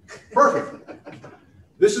 Perfect.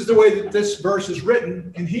 This is the way that this verse is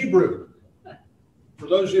written in Hebrew. For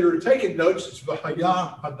those that are taking notes, it's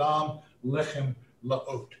V'haya Adam Lechem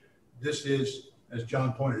La'ot. This is, as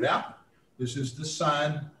John pointed out, this is the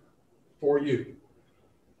sign for you.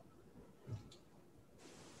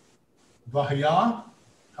 V'haya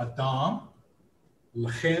Adam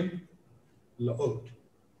Lechem La'ot.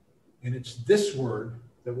 And it's this word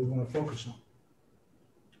that we want to focus on.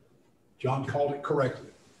 John called it correctly.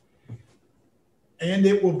 And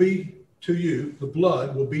it will be to you, the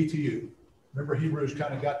blood will be to you. Remember, Hebrews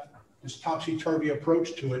kind of got this topsy-turvy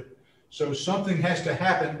approach to it. So something has to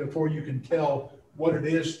happen before you can tell what it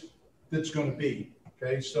is that's going to be.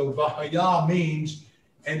 Okay, so Vahaya means,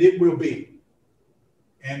 and it will be.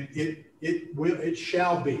 And it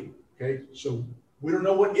shall be. Okay, so we don't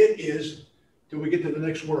know what it is till we get to the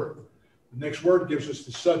next word. The next word gives us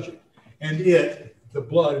the subject. And it, the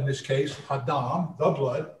blood in this case, Adam, the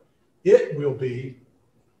blood, it will be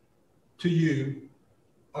to you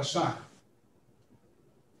a sign.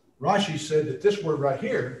 Rashi said that this word right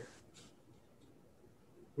here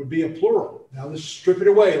would be a plural. Now let's strip it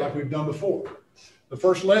away like we've done before. The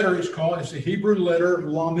first letter is the Hebrew letter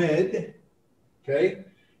Lamed, okay?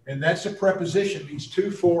 And that's a preposition, means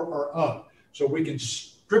to, for, or of. So we can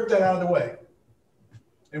strip that out of the way.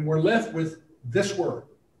 And we're left with this word,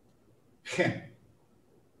 chem.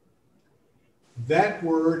 That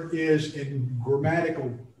word is, in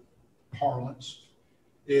grammatical parlance,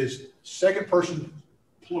 is second person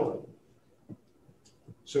plural.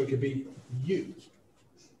 So it could be you.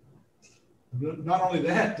 Not only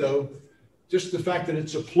that, though, just the fact that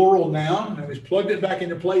it's a plural noun, and we've plugged it back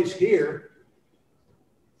into place here.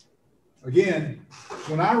 Again,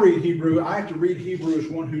 when I read Hebrew, I have to read Hebrew as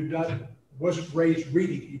one who wasn't raised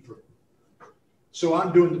reading Hebrew. So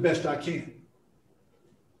I'm doing the best I can.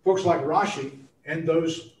 Folks like Rashi and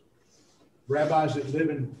those rabbis that live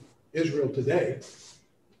in Israel today,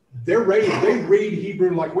 they read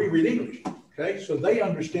Hebrew like we read English. Okay, so they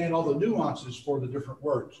understand all the nuances for the different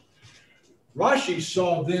words. Rashi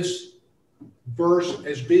saw this verse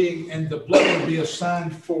as being, and the blood will be a sign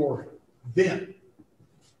for them,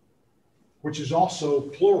 which is also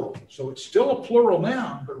plural. So it's still a plural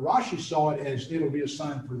noun, but Rashi saw it as it'll be a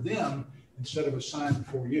sign for them instead of a sign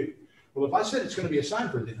for you. Well, if I said it's going to be a sign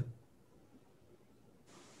for them,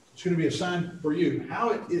 it's going to be a sign for you.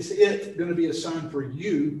 How is it going to be a sign for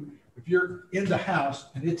you if you're in the house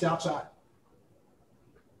and it's outside?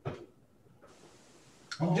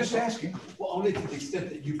 I'm just asking. Well, only to the extent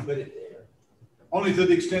that you put it there. Only to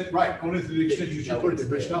the extent, right, only to the extent you should put it there.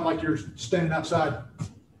 But it's not like you're standing outside.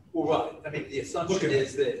 Well, right. I mean, the assumption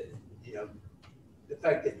is that, the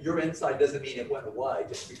fact that you're inside doesn't mean it went away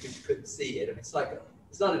just because you couldn't see it. I mean, it's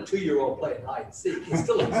not a 2-year-old playing hide and seek. It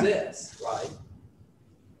still exists, right?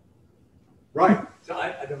 Right. So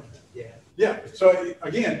I don't, yeah. Yeah. So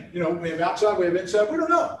again, we have outside, we have inside. We don't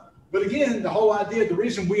know. But again, the whole idea, the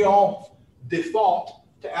reason we all default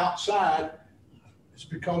to outside is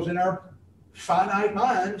because in our finite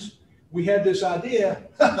minds, we have this idea,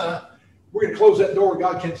 we're going to close that door.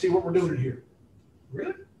 God can't see what we're doing in here.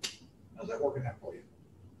 Really? How's that working out for you?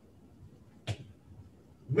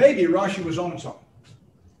 Maybe Rashi was on something.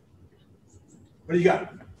 What do you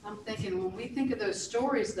got? I'm thinking when we think of those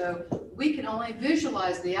stories, though, we can only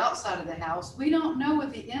visualize the outside of the house. We don't know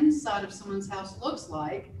what the inside of someone's house looks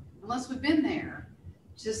like unless we've been there.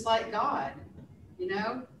 Just like God,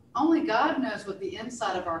 only God knows what the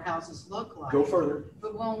inside of our houses look like. Go further.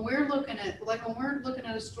 But when we're looking at,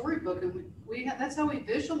 a storybook, and that's how we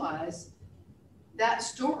visualize that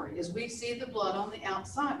story, is we see the blood on the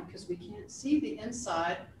outside because we can't see the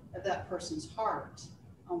inside of that person's heart.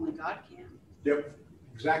 Only God can. Yep.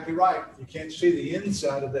 Exactly right. You can't see the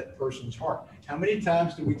inside of that person's heart. How many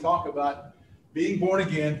times do we talk about being born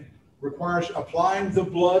again requires applying the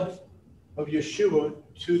blood of Yeshua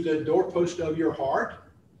to the doorpost of your heart,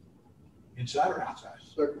 inside or outside?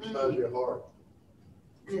 Circumcise your heart.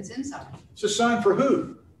 And it's inside. It's a sign for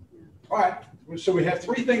who? All right. So we have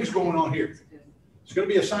three things going on here. It's going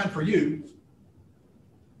to be a sign for you.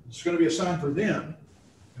 It's going to be a sign for them.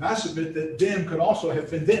 And I submit that them could also have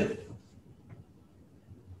been them.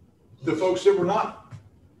 The folks that were not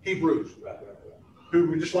Hebrews, who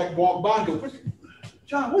would just like walk by and go,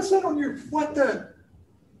 John, what's that on your, is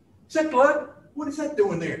that blood? What is that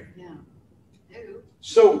doing there? Yeah.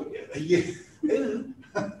 So, yeah,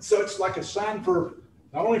 so it's like a sign for,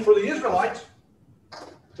 not only for the Israelites,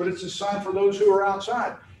 but it's a sign for those who are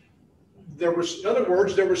outside. There was, in other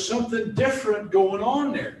words, there was something different going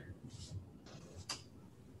on there.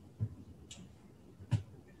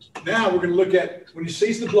 Now we're going to look at, when he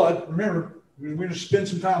sees the blood, remember, we're going to spend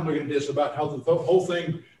some time looking at this about how the whole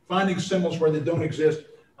thing, finding symbols where they don't exist.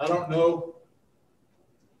 I don't know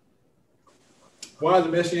why the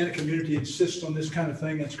Messianic community insists on this kind of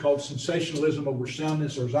thing. It's called sensationalism over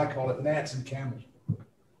soundness, or as I call it, gnats and camels.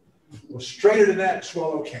 Well, straighter than that,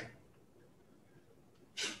 swallow camel.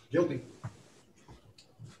 Guilty.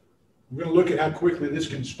 We're going to look at how quickly this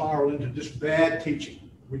can spiral into just bad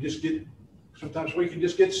teaching. Sometimes we can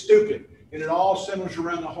just get stupid, and it all centers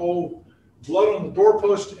around the whole blood on the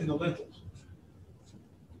doorpost and the lintels.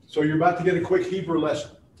 So you're about to get a quick Hebrew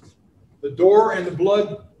lesson. The door and the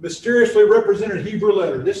blood mysteriously represented Hebrew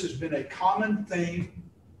letter. This has been a common theme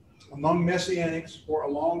among Messianics for a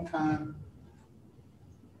long time.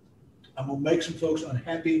 I'm going to make some folks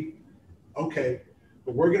unhappy. Okay,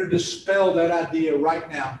 but we're going to dispel that idea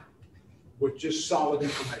right now with just solid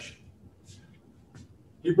information.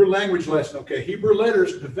 Hebrew language lesson. Okay, Hebrew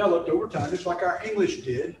letters developed over time, just like our English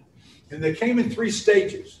did, and they came in 3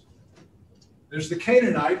 stages. There's the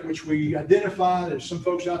Canaanite, which we identify. There's some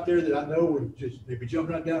folks out there that I know would just, they'd be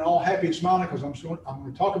jumping up and down all happy and smiling because I'm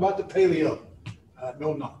going to talk about the Paleo.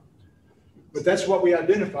 No, I'm not. But that's what we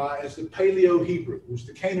identify as the Paleo Hebrew, was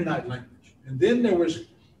the Canaanite language. And then there was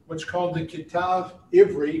what's called the Kitav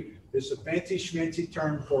Ivri. It's a fancy schmancy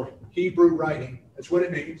term for Hebrew writing. That's what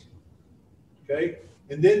it means. Okay?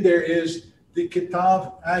 And then there is the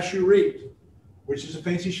Kitav Ashurit, which is a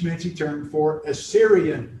fancy schmancy term for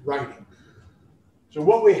Assyrian writing. So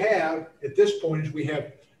what we have at this point is we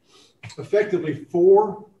have effectively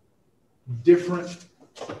 4 different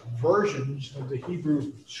versions of the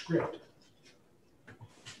Hebrew script.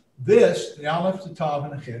 This, the Aleph, the Tav,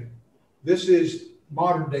 and the Chet, this is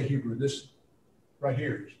modern day Hebrew. This right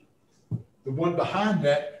here. The one behind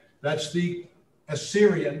that, that's the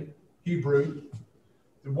Assyrian Hebrew.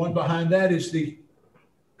 The one behind that is the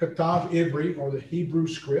Katav Ivri, or the Hebrew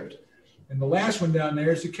script. And the last one down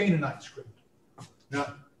there is the Canaanite script.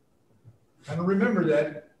 Now, kind of remember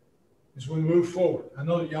that as we move forward. I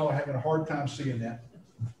know that y'all are having a hard time seeing that.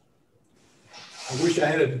 I wish I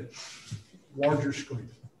had a larger screen.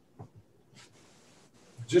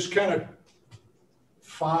 Just kind of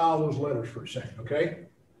file those letters for a second, okay?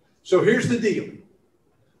 So here's the deal.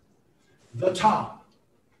 The top.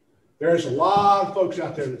 There's a lot of folks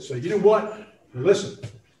out there that say, you know what? Listen,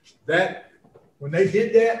 that when they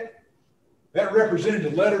did that, that represented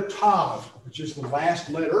the letter Tav, which is the last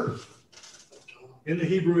letter in the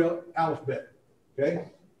Hebrew alphabet, okay?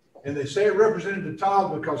 And they say it represented the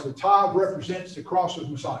Tav because the Tav represents the cross of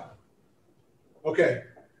Messiah. Okay,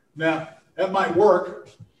 now that might work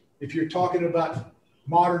if you're talking about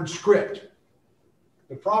modern script.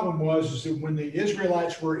 The problem was that when the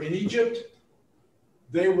Israelites were in Egypt,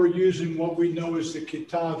 they were using what we know as the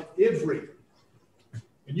Kitav Ivri.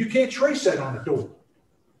 And you can't trace that on a door.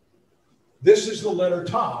 This is the letter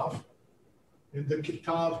Tav in the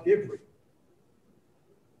Kitav Ivri.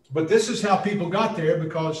 But this is how people got there,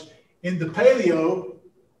 because in the Paleo,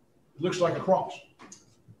 it looks like a cross.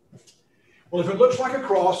 Well, if it looks like a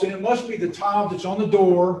cross, then it must be the Tav that's on the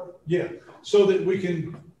door, yeah, so that we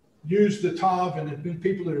can use the Tav, and there have been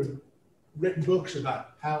people that have written books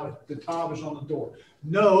about how the Tav is on the door.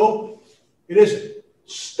 No, it isn't.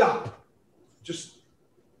 Stop. Just,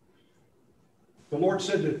 the Lord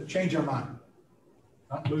said to change our mind,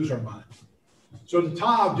 not lose our mind. So the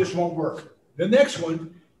Tav just won't work. The next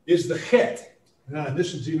one is the Chet. Now,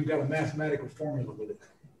 this has even got a mathematical formula with it.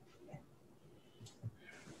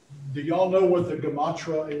 Do y'all know what the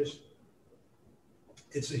Gematria is?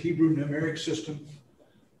 It's a Hebrew numeric system.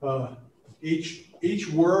 Each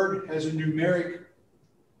word has a numeric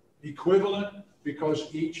equivalent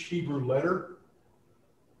because each Hebrew letter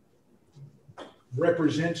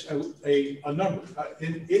represents a number.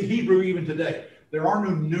 In Hebrew, even today, there are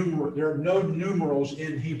no numerals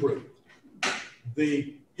in Hebrew.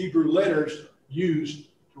 The Hebrew letters used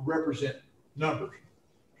to represent numbers.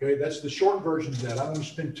 Okay, that's the short version of that. I don't want to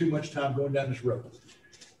spend too much time going down this road.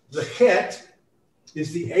 The Het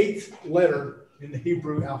is the 8th letter in the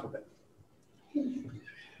Hebrew alphabet.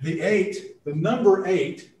 The number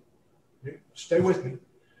 8, stay with me.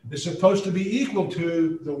 is supposed to be equal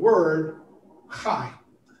to the word chai,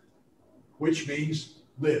 which means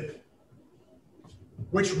live,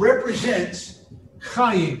 which represents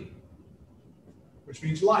chayim, which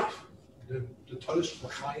means life. The toast for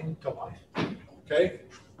chayim, to life. Okay?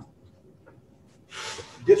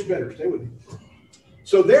 It gets better. Stay with me.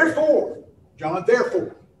 So therefore, John,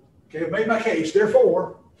 therefore, okay, I've made my case.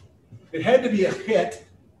 Therefore, it had to be a chet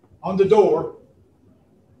on the door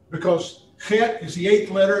because chet is the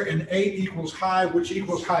 8th letter and 8 equals high, which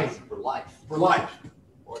equals height. For life. For life.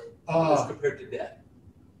 Or as compared to death.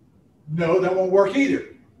 No, that won't work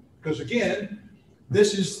either. Because again,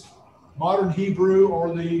 this is modern Hebrew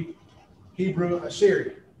or the Hebrew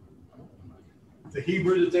Assyrian. The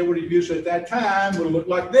Hebrew that they would have used at that time would have looked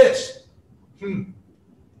like this. You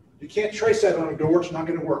can't trace that on a door. It's not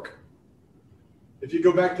going to work. If you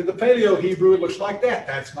go back to the Paleo Hebrew, it looks like that.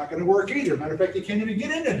 That's not going to work either. Matter of fact, you can't even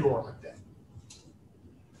get in a door like that.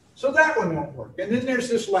 So that one won't work. And then there's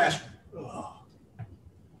this last one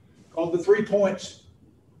called the 3 points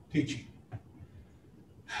teaching.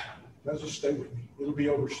 Now just stay with me. It'll be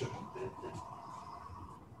over soon.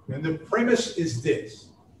 And the premise is this.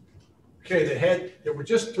 Okay, there were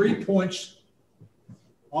just 3 points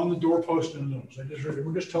on the doorpost and the nose.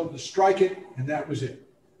 We're just told to strike it, and that was it.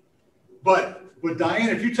 But Diane,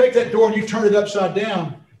 if you take that door and you turn it upside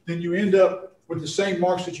down, then you end up with the same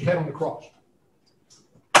marks that you had on the cross.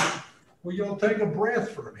 Well, you'll take a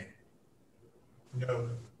breath for a minute.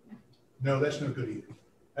 No, that's no good either.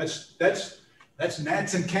 That's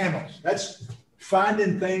gnats and camels. That's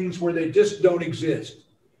finding things where they just don't exist.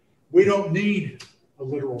 We don't need a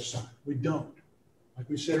literal sign. We don't. Like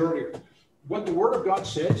we said earlier, what the Word of God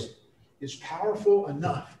says is powerful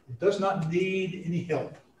enough. It does not need any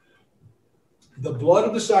help. The blood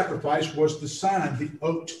of the sacrifice was the sign, the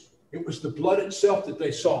oath. It was the blood itself that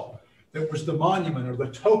they saw. That was the monument or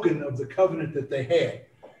the token of the covenant that they had.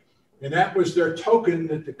 And that was their token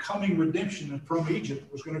that the coming redemption from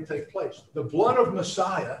Egypt was going to take place. The blood of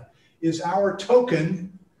Messiah is our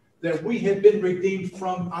token that we have been redeemed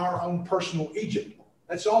from our own personal Egypt.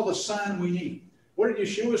 That's all the sign we need. What did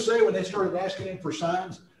Yeshua say when they started asking him for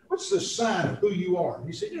signs? What's the sign of who you are? And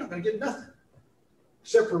he said, you're not going to get nothing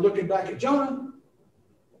except for looking back at Jonah.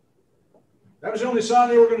 That was the only sign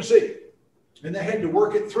they were going to see. And they had to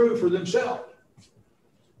work it through for themselves.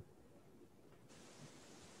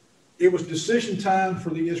 It was decision time for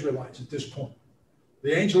the Israelites at this point.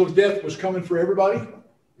 The angel of death was coming for everybody.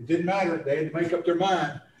 It didn't matter. They had to make up their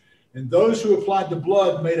mind. And those who applied the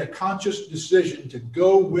blood made a conscious decision to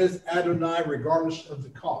go with Adonai regardless of the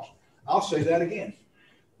cost. I'll say that again.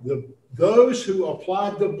 Those who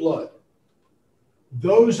applied the blood,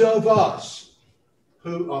 those of us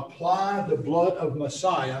who apply the blood of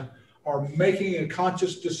Messiah are making a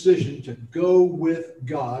conscious decision to go with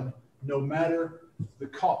God no matter the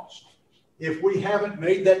cost. If we haven't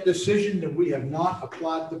made that decision, then we have not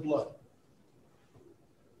applied the blood.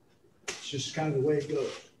 It's just kind of the way it goes.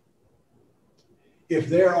 If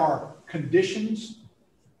there are conditions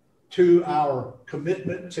to our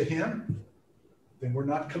commitment to Him, then we're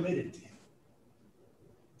not committed to Him.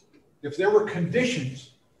 If there were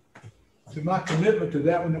conditions to my commitment to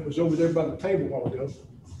that one that was over there by the table a while ago,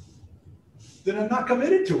 then I'm not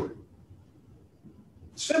committed to her.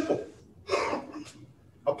 Simple.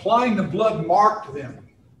 Applying the blood marked them.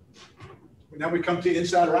 Now we come to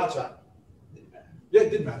inside or outside. Yeah,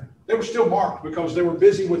 it didn't matter. They were still marked because they were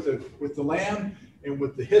busy with the lamb and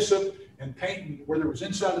with the hyssop and painting, whether it was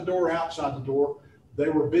inside the door or outside the door. They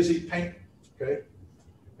were busy painting. Okay,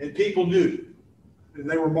 and people knew, and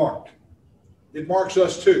they were marked. It marks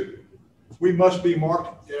us too. We must be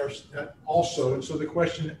marked there also. And so the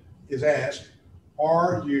question is asked: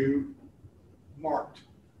 are you marked?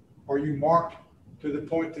 Are you marked to the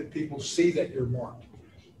point that people see that you're marked?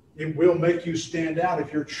 It will make you stand out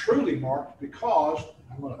if you're truly marked, because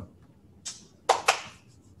I'm going to.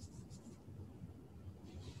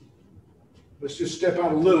 Let's just step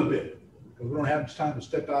out a little bit, because we don't have time to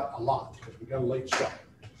step out a lot because we got a late start.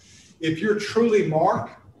 If you're truly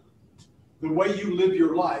marked, the way you live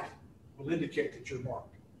your life will indicate that you're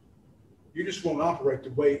marked. You just won't operate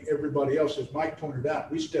the way everybody else, as Mike pointed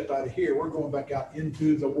out. We step out of here, we're going back out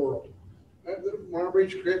into the world. When I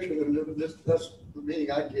read scripture, and that's the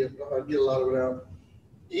meaning I get a lot of it out.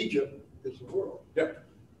 Egypt is the world. Yep.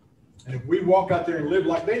 And if we walk out there and live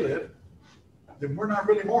like they live, then we're not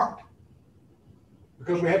really marked,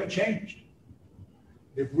 because we haven't changed.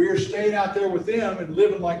 If we're staying out there with them and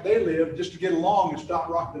living like they live just to get along and stop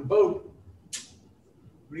rocking the boat,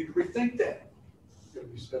 we need to rethink that. It's got to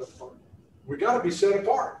be set apart. We got to be set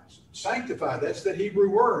apart, sanctified. That's that Hebrew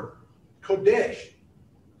word, kodesh,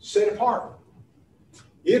 set apart.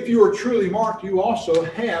 If you are truly marked, you also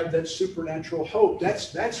have that supernatural hope.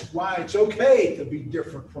 That's why it's okay to be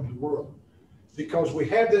different from the world. Because we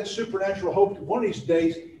have that supernatural hope that one of these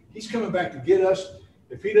days, he's coming back to get us.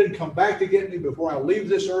 If he doesn't come back to get me before I leave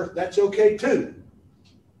this earth, that's okay too.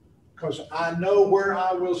 Because I know where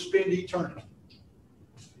I will spend eternity.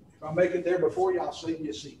 If I make it there before you, I'll save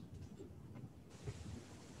you a seat.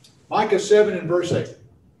 Micah 7 and verse 8.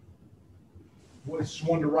 Well, it's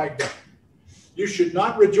one to write down. You should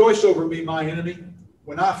not rejoice over me, my enemy.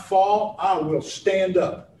 When I fall, I will stand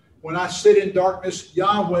up. When I sit in darkness,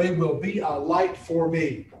 Yahweh will be a light for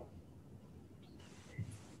me.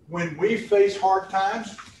 When we face hard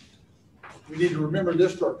times, we need to remember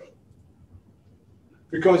this verse.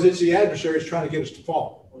 Because it's the adversaries trying to get us to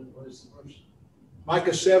fall. What is the verse?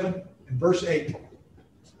 Micah 7 and verse 8.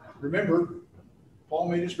 Remember, Paul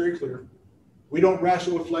made this very clear. We don't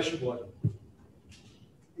wrestle with flesh and blood.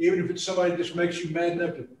 Even if it's somebody that just makes you mad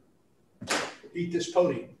enough to eat this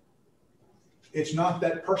podium. It's not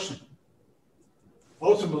that person.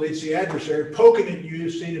 Ultimately, it's the adversary poking at you,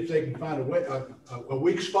 seeing if they can find a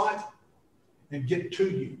weak spot and get to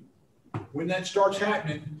you. When that starts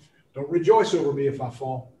happening, don't rejoice over me if I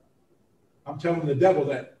fall. I'm telling the devil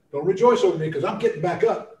that. Don't rejoice over me because I'm getting back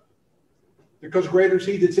up. Because greater is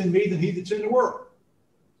he that's in me than he that's in the world.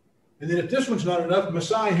 And then if this one's not enough,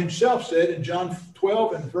 Messiah himself said in John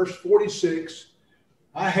 12 and verse 46,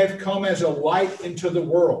 I have come as a light into the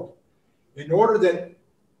world. In order that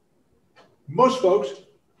most folks,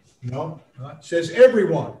 it says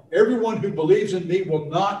everyone who believes in me will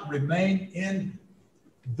not remain in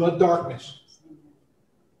the darkness.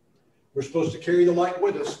 We're supposed to carry the light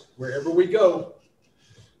with us wherever we go.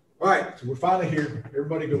 All right, so we're finally here.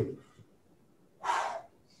 Everybody go.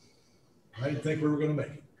 I didn't think we were going to make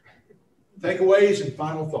it. Takeaways and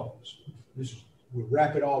final thoughts. We'll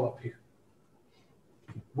wrap it all up here.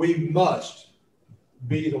 We must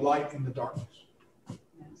be the light in the darkness. Yes.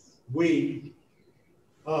 We,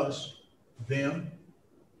 us, them,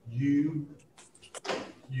 you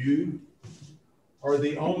are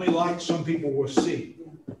the only light some people will see.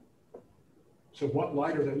 So what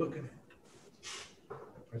light are they looking at?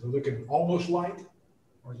 Are they looking at almost light?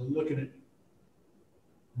 Or are they looking at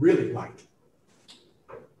really light?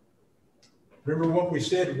 Remember what we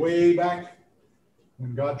said way back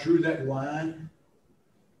when God drew that line?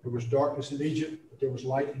 There was darkness in Egypt, but there was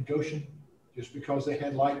light in Goshen. Just because they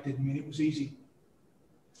had light didn't mean it was easy.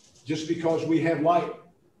 Just because we have light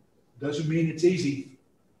doesn't mean it's easy,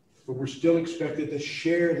 but we're still expected to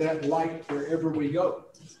share that light wherever we go.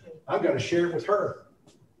 I've got to share it with her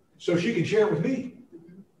so she can share it with me,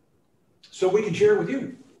 so we can share it with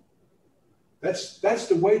you. That's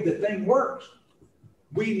the way the thing works.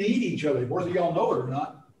 We need each other, whether y'all know it or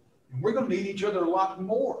not, and we're going to need each other a lot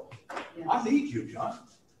more. Yes. I need you, John.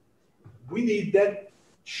 We need that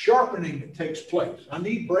sharpening that takes place. I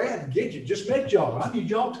need Brad and Gidget. Just met y'all. I need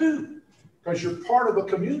y'all too, because you're part of a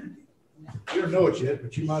community. You don't know it yet,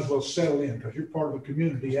 but you might as well settle in because you're part of a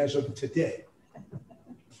community as of today.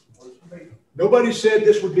 Nobody said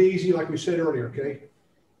this would be easy, like we said earlier, okay?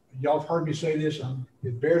 Y'all have heard me say this.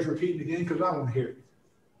 It bears repeating again because I want to hear it.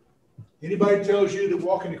 Anybody tells you that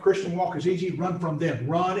walking the Christian walk is easy, run from them.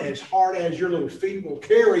 Run as hard as your little feet will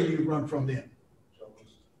carry you, run from them.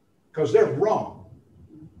 Because they're wrong.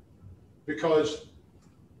 Because,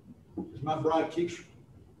 as my bride keeps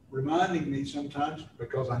reminding me sometimes,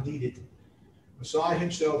 because I need it, Messiah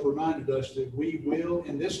himself reminded us that we will,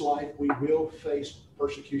 in this life, we will face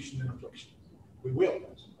persecution and affliction. We will.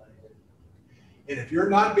 And if you're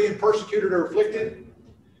not being persecuted or afflicted,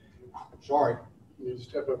 sorry. You need to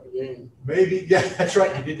step up the game. Maybe, yeah, that's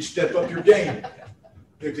right. You need to step up your game.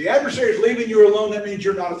 If the adversary is leaving you alone, that means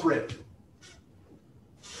you're not a threat.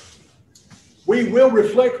 We will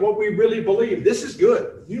reflect what we really believe. This is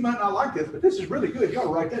good. You might not like this, but this is really good. You ought to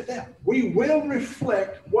write that down. We will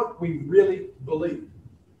reflect what we really believe.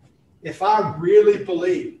 If I really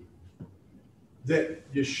believe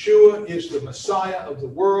that Yeshua is the Messiah of the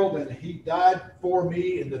world and he died for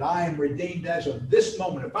me and that I am redeemed as of this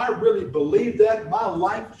moment, if I really believe that, my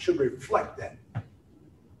life should reflect that.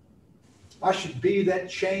 I should be that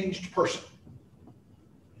changed person.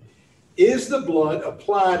 Is the blood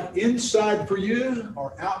applied inside for you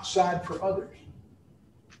or outside for others?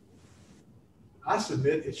 I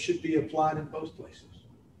submit it should be applied in both places.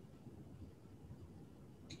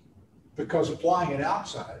 Because applying it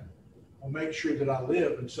outside will make sure that I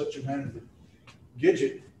live in such a manner that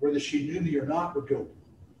Gidget, whether she knew me or not, would go,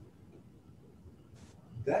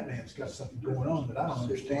 that man's got something going on that I don't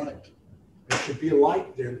understand. There should be a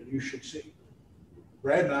light there that you should see.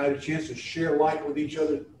 Brad and I had a chance to share light with each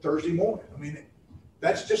other Thursday morning. I mean,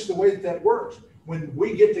 that's just the way that works. When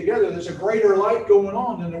we get together, there's a greater light going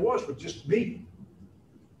on than there was with just me.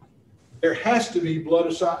 There has to be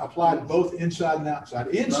blood applied both inside and outside.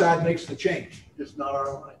 Inside makes the change. It's not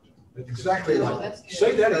our light. That's exactly Oh, right. that's good.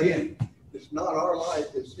 Say that again. It's not our light,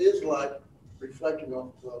 it's his light reflecting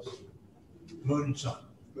off of us. Moon and sun.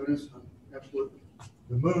 Moon and sun, absolutely.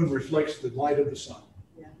 The moon reflects the light of the sun.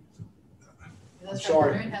 Yeah. I'm That's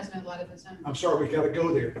sorry. right. The moon has no light of its own. I'm sorry, we got to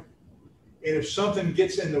go there. And if something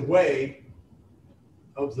gets in the way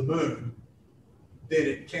of the moon, then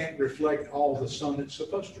it can't reflect all the sun it's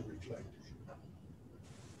supposed to reflect.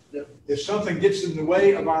 Yep. If something gets in the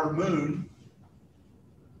way of our moon,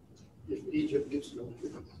 If Egypt gets no.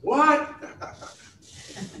 what?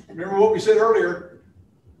 Remember what we said earlier?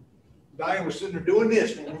 Diane was sitting there doing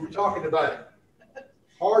this when we were talking about it.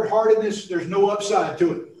 Hard-heartedness, there's no upside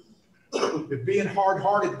to it. If being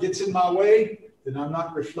hard-hearted gets in my way, then I'm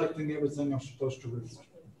not reflecting everything I'm supposed to reflect.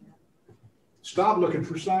 Stop looking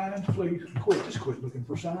for signs, please. Just quit looking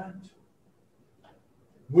for signs.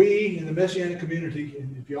 We in the Messianic community,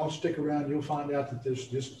 and if y'all stick around, you'll find out that there's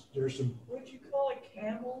some What'd you call it,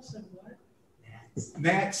 camels and what?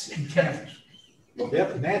 gnats and camels.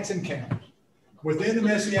 Yep, gnats and camels. Within the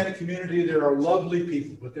Messianic community, there are lovely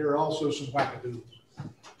people, but there are also some wackadoodles.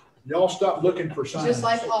 Y'all stop looking for signs. Just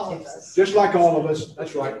like all of us. Just like all of us.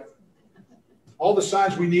 That's right. All the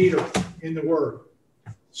signs we need are in the Word.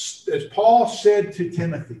 As Paul said to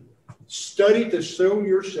Timothy, study to show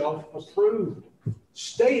yourself approved.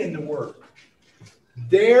 Stay in the Word.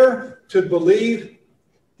 Dare to believe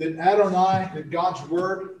that Adonai, that God's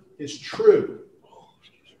Word is true.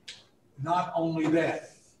 Not only that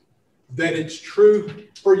it's true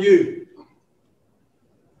for you.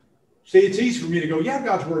 See, it's easy for me to go, yeah,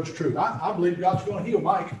 God's Word's true. I believe God's going to heal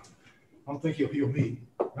Mike. I don't think he'll heal me.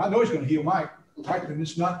 I know he's going to heal Mike. Right? Then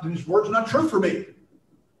his word's not true for me.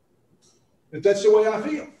 If that's the way I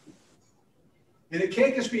feel. And it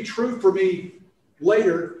can't just be true for me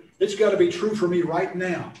later. It's got to be true for me right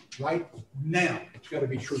now. Right now. It's got to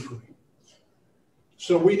be true for me.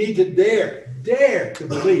 So we need to dare to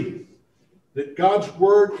believe that God's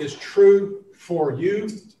word is true for you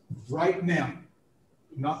right now,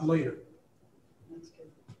 not later.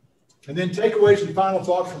 And then takeaways and final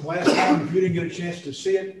thoughts from last time. If you didn't get a chance to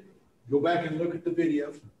see it, go back and look at the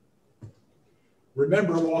video.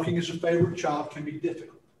 Remember, walking as a favorite child can be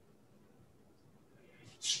difficult.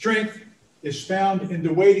 Strength is found in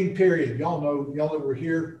the waiting period. Y'all that were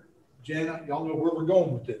here, Jana, y'all know where we're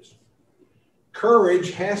going with this.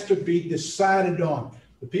 Courage has to be decided on.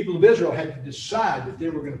 The people of Israel had to decide that they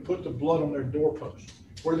were going to put the blood on their doorpost.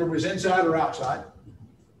 Whether it was inside or outside,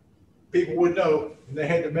 people would know, and they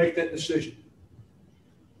had to make that decision.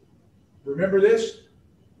 Remember this?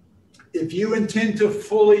 If you intend to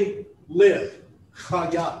fully live,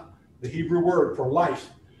 chaya, the Hebrew word for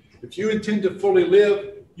life, if you intend to fully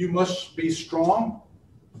live, you must be strong,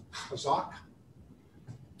 chazak,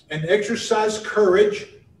 and exercise courage,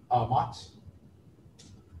 amatz,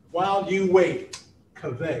 while you wait,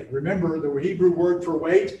 kaveh. Remember, the Hebrew word for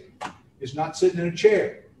wait is not sitting in a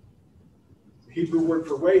chair. The Hebrew word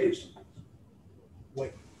for wait is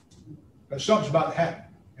wait. Because something's about to happen.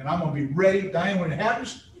 And I'm going to be ready. Diane, when it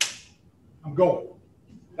happens, I'm going.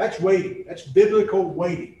 That's waiting. That's biblical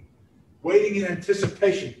waiting. Waiting in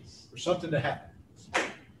anticipation for something to happen.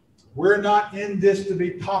 We're not in this to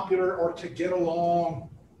be popular or to get along.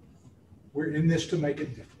 We're in this to make a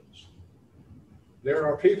difference. There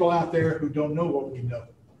are people out there who don't know what we know.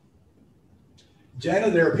 Jana,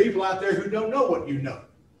 there are people out there who don't know what you know.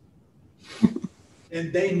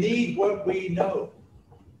 And they need what we know.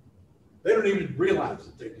 They don't even realize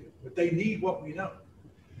that they do, but they need what we know.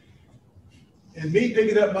 And me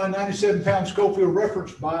picking up my 97-pound Schofield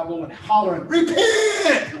Reference Bible and hollering,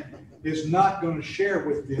 repent, is not going to share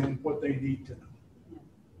with them what they need to know.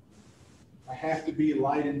 I have to be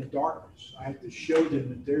light in the darkness. I have to show them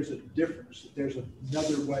that there's a difference, that there's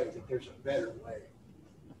another way, that there's a better way.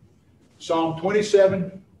 Psalm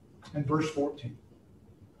 27 and verse 14.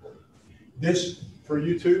 This, for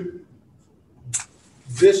you two,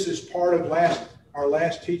 this is part of our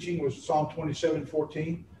last teaching was Psalm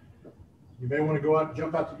 27:14. You may want to go out and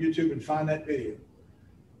jump out to YouTube and find that video.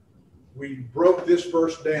 We broke this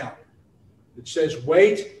verse down. It says,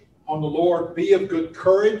 wait on the Lord, be of good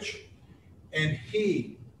courage, and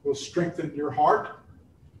he will strengthen your heart.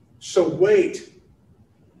 So wait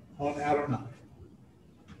on Adonai.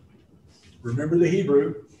 Remember the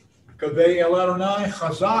Hebrew. Kaveh el Adonai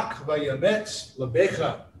chazak vayametz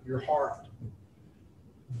lebecha, your heart.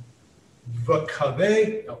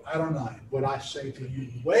 V'kaveh el Adonai. But I say to you,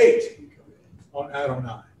 wait on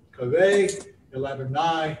Adonai. Kaveh el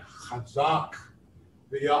Adonai chazak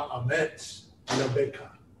v'ya'ametz lebeka.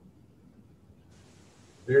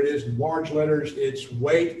 There it is in large letters. It's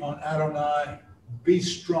wait on Adonai. Be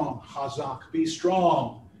strong. Chazak. Be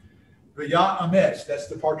strong. V'ya'ametz. That's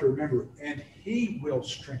the part to remember. And he will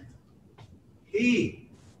strengthen. He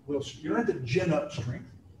will. You don't have to gin up strength.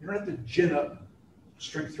 You don't have to gin up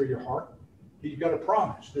strength through your heart. You've got a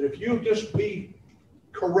promise that if you just be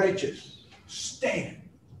courageous, stand,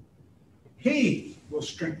 he will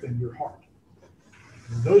strengthen your heart.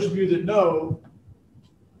 And those of you that know,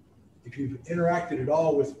 if you've interacted at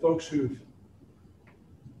all with folks who've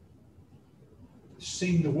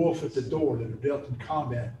seen the wolf at the door that have dealt in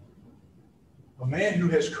combat, a man who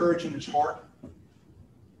has courage in his heart,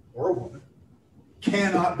 or a woman,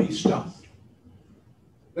 cannot be stopped.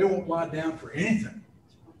 They won't lie down for anything.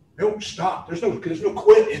 They won't stop. There's no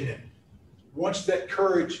quit in them. Once that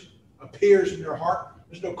courage appears in their heart,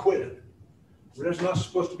 there's no quit in it. There's not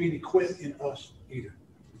supposed to be any quit in us either.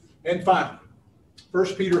 And finally, 1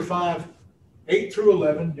 Peter 5, 8 through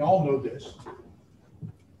 11, y'all know this.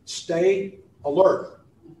 Stay alert.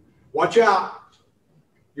 Watch out.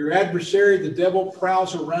 Your adversary, the devil,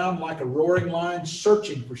 prowls around like a roaring lion,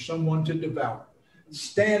 searching for someone to devour.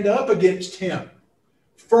 Stand up against him,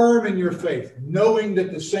 firm in your faith, knowing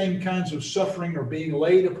that the same kinds of suffering are being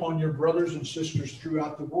laid upon your brothers and sisters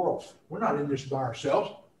throughout the world. We're not in this by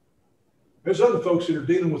ourselves. There's other folks that are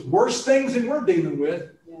dealing with worse things than we're dealing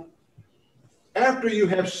with. Yeah. After you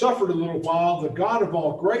have suffered a little while, the God of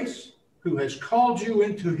all grace, who has called you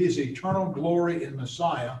into his eternal glory in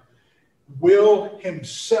Messiah, will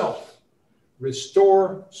himself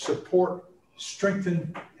restore, support,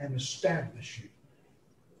 strengthen, and establish you.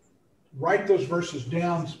 Write those verses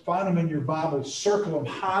down, find them in your Bible, circle them,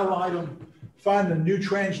 highlight them, find a new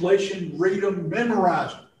translation, read them,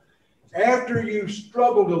 memorize them. After you've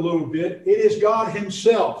struggled a little bit, it is God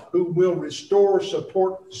himself who will restore,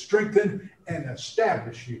 support, strengthen, and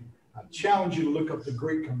establish you. I challenge you to look up the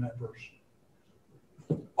Greek on that verse.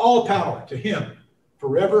 All power to him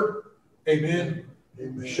forever. Amen.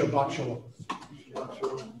 Amen. Shabbat shalom. Shabbat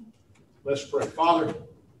shalom. Let's pray. Father,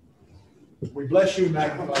 we bless you and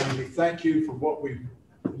magnify you. We thank you for what we've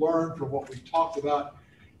learned, for what we've talked about.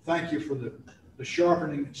 Thank you for the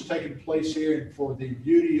sharpening that's taken place here and for the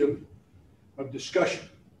beauty of discussion.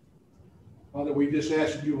 Father, we just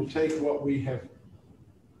ask that you will take what we have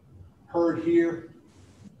heard here,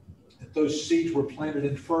 that those seeds were planted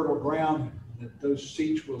in fertile ground, that those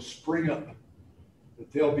seeds will spring up,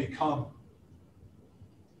 that they'll become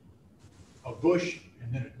a bush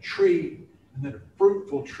and then a tree and then a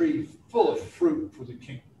fruitful tree full of fruit for the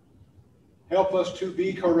kingdom. Help us to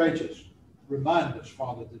be courageous. Remind us,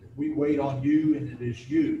 Father, that if we wait on you, and it is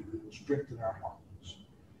you who will strengthen our hearts.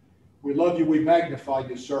 We love you. We magnify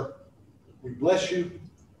you, sir. We bless you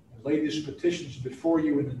and lay these petitions before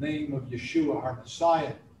you in the name of Yeshua, our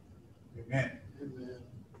Messiah. Amen. Amen.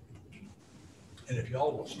 And if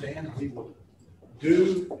y'all will stand, we will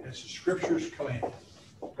do as the scriptures command.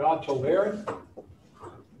 God told Aaron,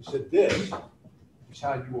 he said, this is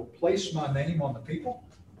how you will place my name on the people.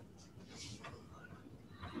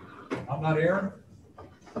 I'm not Aaron,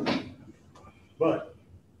 but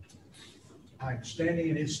I'm standing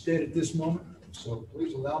in his stead at this moment. So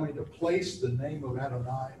please allow me to place the name of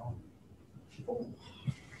Adonai on people.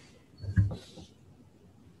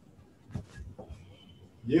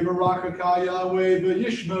 Yivarakaka Yahweh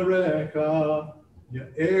v'yishmereka,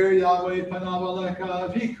 Ya'er Yahweh panav alecha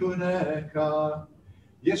v'yikuneka,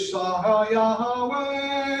 Yisah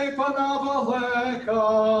Yahweh panav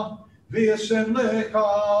alecha v'yasem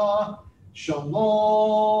lecha shalom.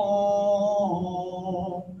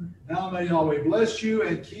 Now may Yahweh bless you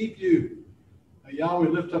and keep you. May Yahweh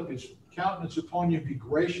lift up his countenance upon you and be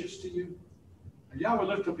gracious to you. May Yahweh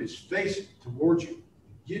lift up his face towards you,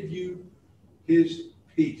 give you his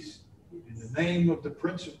peace. In the name of the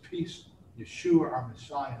Prince of Peace, Yeshua, our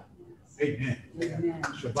Messiah. Amen. Amen.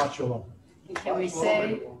 Shabbat shalom. Can we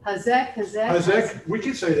say Hazek, Hazek? Hazek, we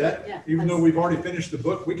can say that. Yeah. Even though we've already finished the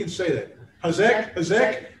book, we can say that. Hazek,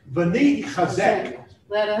 Hazek, Vani Hazek.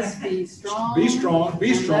 Let us be strong. Be strong,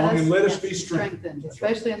 be strong, and let us be strengthened.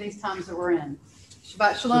 Especially in these times that we're in.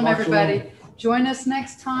 Shabbat shalom, everybody. Shalom. Join us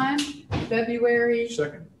next time, February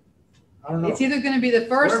 2nd. I don't know. It's either going to be the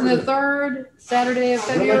 1st and the 3rd Saturday of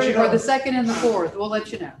February or the 2nd and the 4th. We'll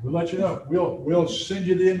let you know. We'll let you know. We'll send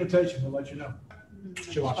you the invitation. We'll let you know.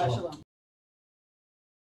 Shabbat shalom.